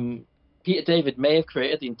 Peter David may have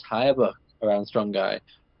created the entire book around Strong Guy,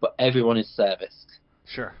 but everyone is serviced.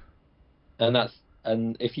 Sure. And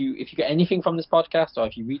if you get anything from this podcast or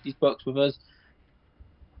if you read these books with us,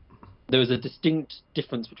 there is a distinct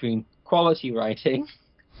difference between quality writing,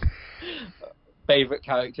 favorite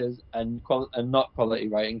characters, and not quality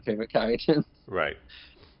writing favorite characters. Right.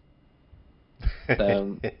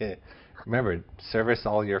 Remember, service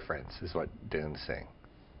all your friends is what Dan's saying.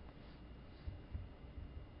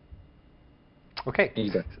 Okay. There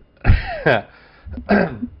you go.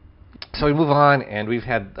 So we move on, and we've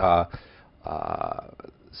had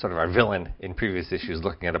sort of our villain in previous issues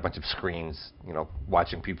looking at a bunch of screens,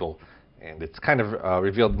 watching people, and it's kind of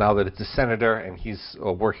revealed now that it's a senator, and he's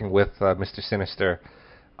working with Mr. Sinister,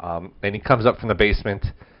 and he comes up from the basement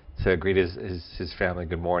to greet his family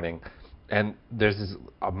good morning, and there's this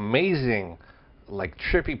amazing,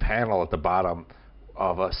 trippy panel at the bottom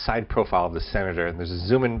of a side profile of the senator, and there's a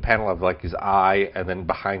zoom-in panel of his eye, and then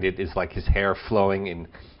behind it is his hair flowing in,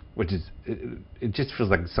 which is it just feels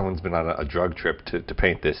like someone's been on a drug trip to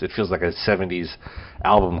paint this. It feels like a 70s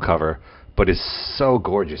album cover, but it's so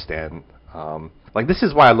gorgeous, Dan. This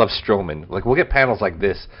is why I love Strowman. We'll get panels like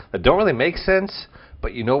this that don't really make sense,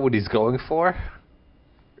 but you know what he's going for,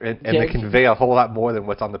 and they convey a whole lot more than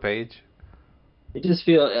what's on the page. It just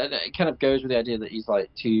feels, and it kind of goes with the idea that he's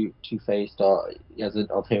two-faced, or he has an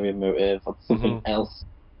ulterior motive, or something else,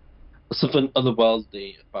 something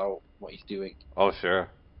otherworldly about what he's doing. Oh, sure.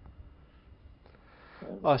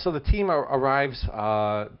 So the team arrives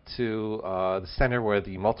to the center where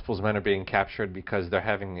the multiples men are being captured because they're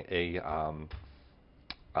having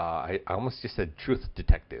I almost just said truth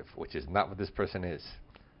detective, which is not what this person is.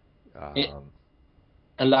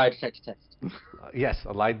 A lie detector test. Yes,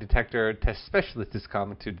 a lie detector test specialist is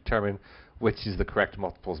come to determine which is the correct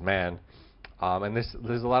multiples man. And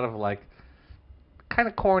there's a lot of kind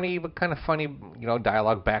of corny but kind of funny,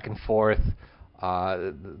 dialogue back and forth.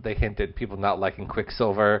 They hint at people not liking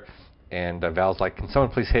Quicksilver, and Val's like, "Can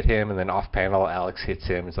someone please hit him?" And then off panel, Alex hits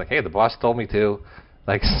him. It's like, "Hey, the boss told me to."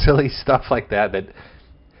 Silly stuff like that. That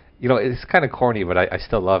it's kind of corny, but I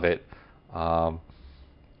still love it.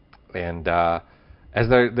 And as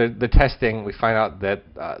they're testing, we find out that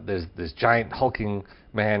there's this giant hulking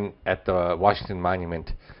man at the Washington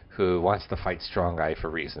Monument who wants to fight Strong Guy for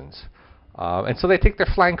reasons. And so they take their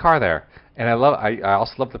flying car there. And I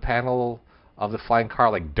also love the panel of the flying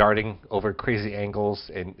car darting over crazy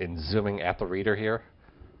angles and zooming at the reader here.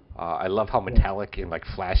 I love how metallic and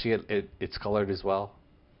flashy it's colored as well.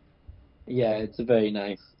 Yeah, it's a very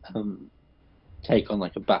nice take on a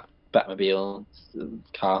Batmobile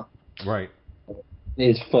car. Right.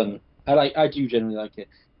 It's fun. I do generally like it.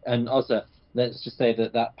 And also, let's just say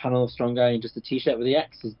that panel of Strong Guy in just a t-shirt with the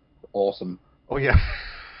X is awesome. Oh yeah.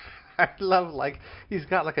 I love he's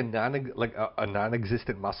got a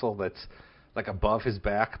non-existent muscle that's above his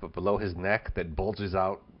back but below his neck that bulges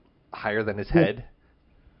out higher than his head.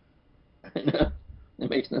 No, it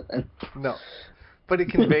makes no sense. No, but it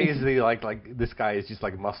conveys the this guy is just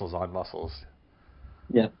muscles on muscles.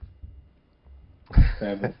 Yeah.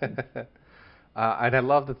 And I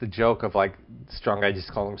love that the joke of Strong Guy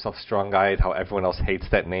just calling himself Strong Guy and how everyone else hates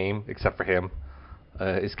that name except for him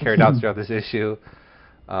is carried out throughout this issue.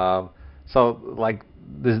 So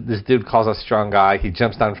this dude calls us strong guy. He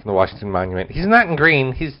jumps down from the Washington Monument. He's not in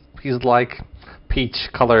green. He's like peach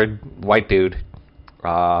colored white dude,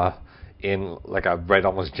 in like a red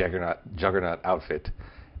almost juggernaut outfit.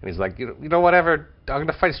 And he's like, you know, whatever. I'm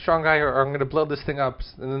gonna fight strong guy, or I'm gonna blow this thing up.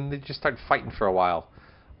 And then they just start fighting for a while.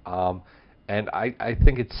 And I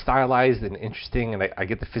think it's stylized and interesting, and I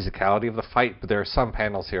get the physicality of the fight. But there are some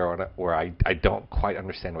panels here where I don't quite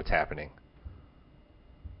understand what's happening.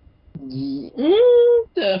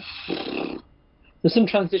 There's some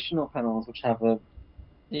transitional panels which have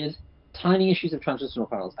there's tiny issues of transitional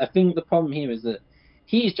panels. I think the problem here is that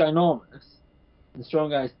he's ginormous, and the strong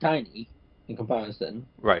guy is tiny in comparison.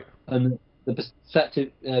 Right. And the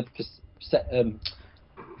perspective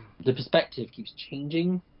keeps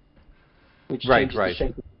changing, which changes the shape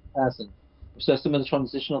of the person. So some of the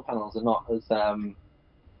transitional panels are not as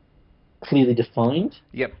clearly defined.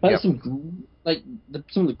 Yep. Some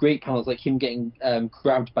of the great panels, like him getting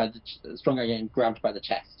grabbed by the strong guy getting grabbed by the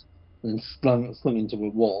chest and then slung into a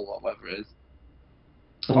wall or whatever it is.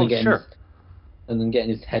 And then getting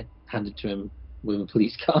his head handed to him with a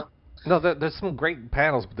police car. No, there's some great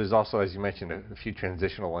panels, but there's also, as you mentioned, a few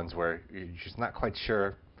transitional ones where you're just not quite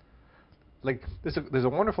sure. Like there's a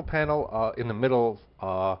wonderful panel in the middle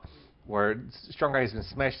where strong guy has been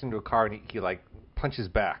smashed into a car and he like punches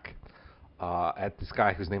back at this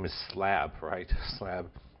guy whose name is Slab, right? Slab.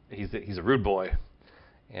 He's a rude boy,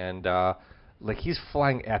 and like he's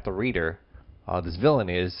flying at the reader. This villain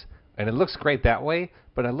is, and it looks great that way.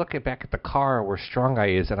 But I look back at the car where Strong Guy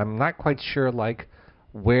is, and I'm not quite sure like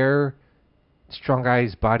where Strong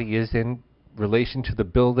Guy's body is in relation to the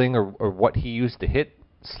building, or what he used to hit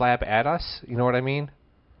Slab at us. You know what I mean?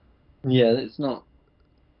 Yeah, it's not.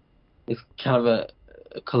 It's kind of a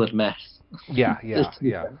coloured mess. Yeah.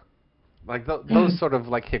 Like those sort of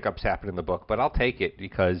like hiccups happen in the book, but I'll take it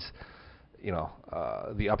because, you know,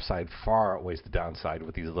 the upside far outweighs the downside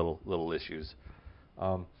with these little issues.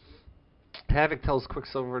 Havoc tells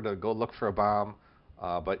Quicksilver to go look for a bomb,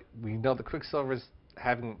 but we know that Quicksilver's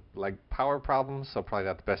having like power problems, so probably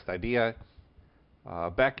not the best idea.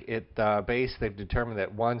 Back at base, they've determined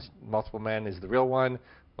that multiple man is the real one,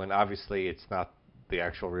 when obviously it's not the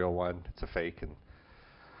actual real one; it's a fake, and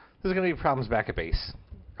there's going to be problems back at base.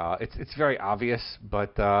 It's very obvious,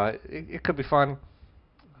 but it could be fun.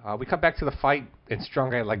 We come back to the fight, and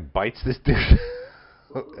Strong Guy like bites this dude.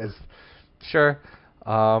 Sure.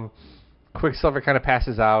 Quicksilver kind of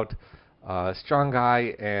passes out. Strong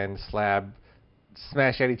Guy and Slab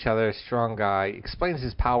smash at each other. Strong Guy explains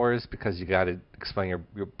his powers, because you got to explain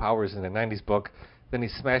your powers in a 90s book. Then he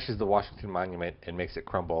smashes the Washington Monument and makes it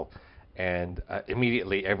crumble. And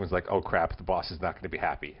immediately everyone's like, oh crap, the boss is not going to be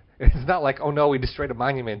happy. It's not like, oh no, we destroyed a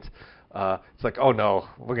monument. It's like, oh no,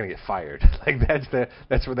 we're going to get fired. Like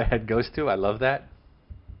that's where the head goes to. I love that.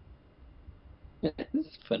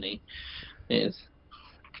 It's funny. It is.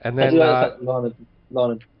 And then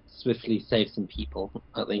Lana swiftly saves some people,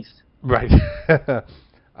 at least. Right.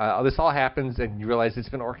 This all happens, and you realize it's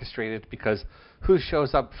been orchestrated, because who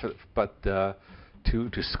shows up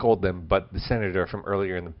to scold them but the senator from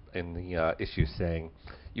earlier in the issue, saying,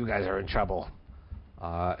 "You guys are in trouble."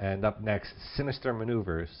 And up next, Sinister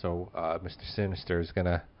Maneuvers. So Mr. Sinister is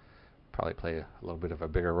gonna probably play a little bit of a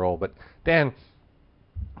bigger role. But Dan,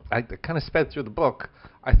 I kind of sped through the book.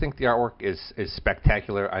 I think the artwork is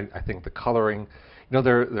spectacular. I think the coloring,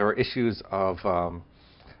 there are issues of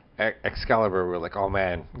Excalibur where like, oh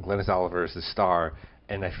man, Glynis Oliver is the star,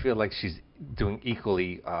 and I feel like she's doing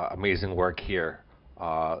equally amazing work here.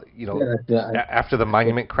 After the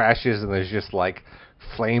monument crashes and there's just like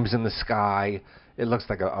flames in the sky, it looks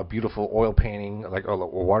like a beautiful oil painting, like a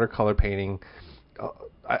watercolor painting.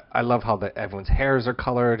 I love how everyone's hairs are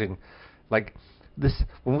colored, and like this.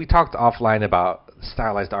 When we talked offline about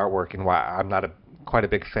stylized artwork and why I'm not quite a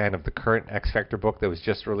big fan of the current X Factor book that was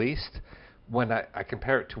just released, when I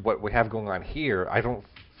compare it to what we have going on here, I don't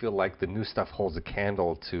feel like the new stuff holds a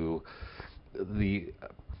candle to the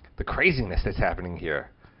craziness that's happening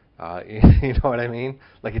here. You know what I mean?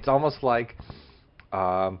 Like it's almost like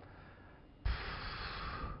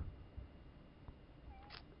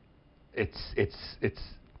it's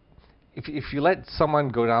if you let someone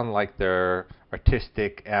go down like their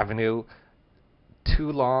artistic avenue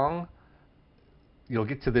too long, you'll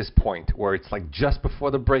get to this point where it's like just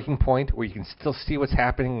before the breaking point, where you can still see what's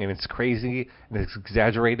happening and it's crazy and it's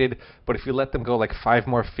exaggerated. But if you let them go like 5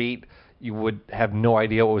 more feet, you would have no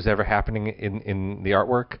idea what was ever happening in the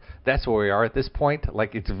artwork. That's where we are at this point.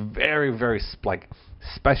 Like it's very, very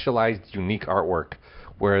specialized, unique artwork,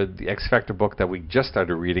 where the X Factor book that we just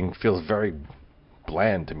started reading feels very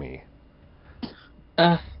bland to me.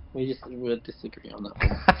 we'll disagree on that one.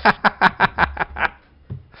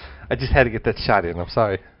 I just had to get that shot in. I'm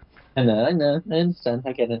sorry. I know. I understand.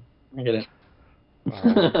 I get it.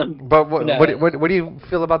 But No, what do you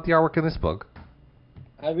feel about the artwork in this book?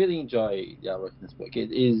 I really enjoy the artwork in this book.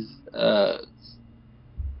 It is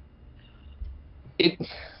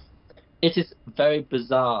it is very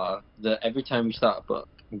bizarre that every time we start a book,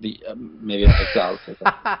 maybe not bizarre.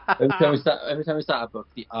 every time we start a book,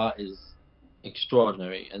 the art is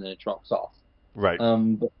extraordinary and then it drops off. Right.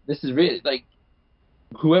 But this is really like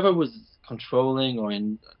whoever was controlling or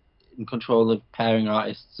in control of pairing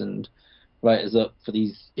artists and writers up for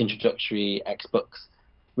these introductory X books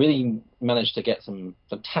really managed to get some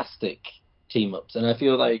fantastic team ups. And I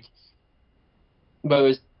feel like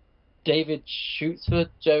whereas David shoots for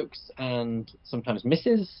jokes and sometimes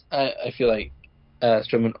misses, I feel like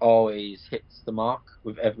Stroman always hits the mark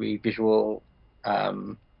with every visual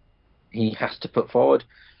he has to put forward.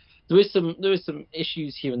 There is some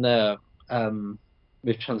issues here and there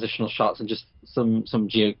with transitional shots and just some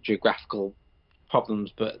geographical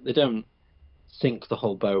problems, but they don't sink the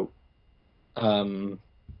whole boat.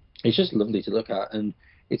 It's just lovely to look at, and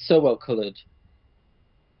it's so well coloured.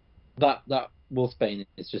 That Wolfsbane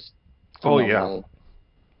is just phenomenal.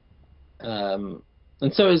 Oh yeah.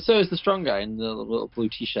 And so is the strong guy in the little blue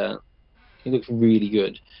t-shirt. He looks really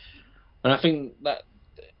good, and I think that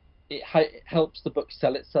it helps the book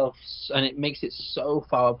sell itself, and it makes it so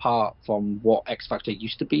far apart from what X Factor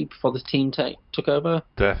used to be before this team took over.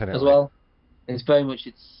 Definitely. As well. It's very much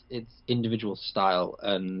its individual style,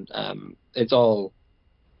 and it's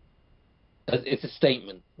a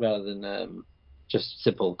statement rather than just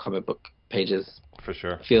simple comic book pages. For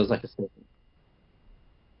sure. It feels like a statement.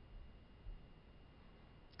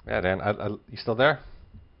 Yeah, Dan, you still there?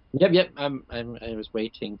 Yep. I was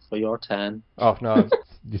waiting for your turn. Oh no,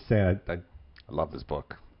 just saying I love this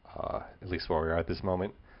book. At least where we are at this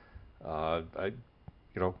moment. I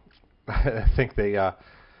think they. I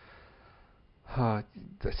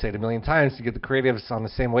say it a million times, to get the creatives on the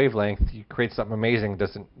same wavelength, you create something amazing.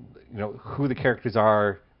 Doesn't, who the characters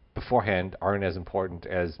are beforehand aren't as important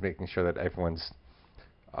as making sure that everyone's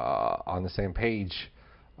on the same page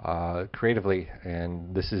creatively.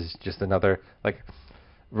 And this is just another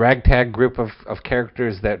ragtag group of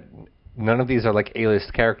characters that none of these are like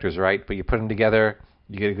A-list characters, right? But you put them together,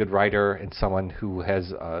 you get a good writer and someone who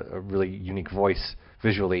has a really unique voice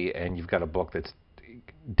visually, and you've got a book that's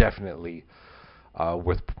definitely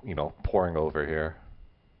worth pouring over here.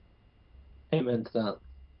 Amen to that.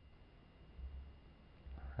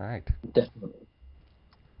 All right. Definitely.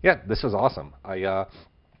 Yeah, this was awesome. I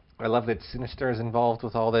love that Sinister is involved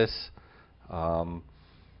with all this. I'm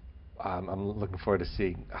looking forward to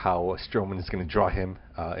seeing how Stroman is going to draw him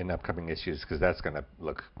in upcoming issues, because that's going to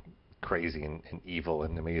look crazy and evil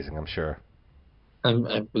and amazing, I'm sure.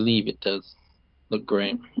 I believe it does look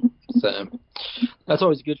great. So that's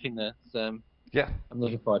always a good thing there. So yeah, I'm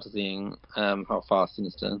looking forward to seeing how far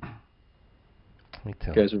Sinister Me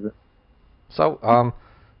too. goes with it. So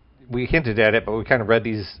we hinted at it, but we kind of read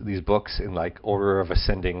these books in order of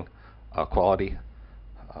ascending quality.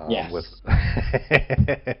 Yes.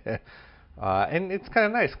 And it's kind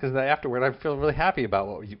of nice because afterward I feel really happy about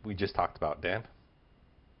what we just talked about, Dan.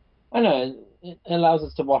 I know it allows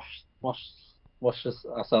us to wash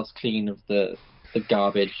ourselves clean of the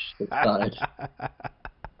garbage inside.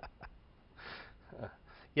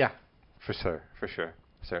 Yeah, for sure,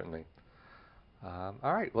 certainly. All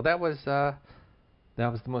right, well that was the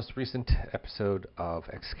most recent episode of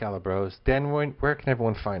Excalibros. Dan, where can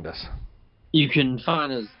everyone find us? You can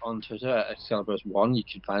find us on Twitter at Excalibros1. You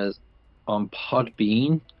can find us on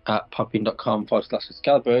Podbean at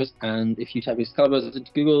podbean.com/Excalibros. And if you type Excalibros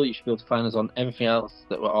into Google, you should be able to find us on everything else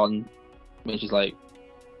that we're on, which is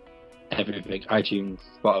everything. iTunes,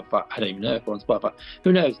 Spotify. I don't even know if we're on Spotify.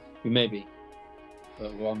 Who knows? We may be.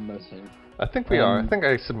 But we're on most things. I think we are. I think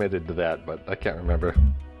I submitted to that, but I can't remember.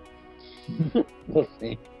 We'll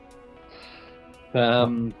see.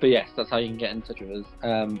 But yes, that's how you can get in touch with us,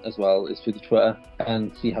 as well as through the Twitter,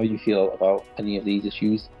 and see how you feel about any of these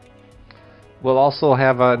issues. We'll also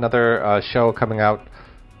have another show coming out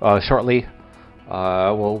shortly.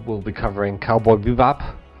 We'll be covering Cowboy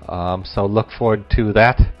Bebop, so look forward to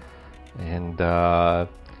that. And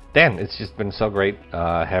Dan, it's just been so great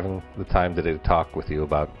having the time today to talk with you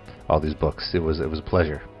about all these books. It was a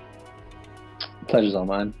pleasure. Pleasure's all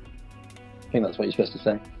mine. I think that's what you're supposed to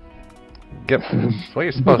say. Yep, that's what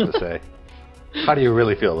you're supposed to say. How do you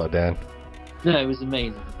really feel, though, Dan? No, it was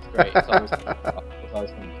amazing. It's great. It's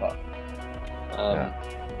always fun.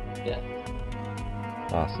 Yeah.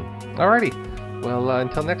 Awesome. Alrighty. Well,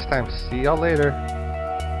 until next time, see y'all later.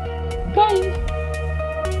 Bye.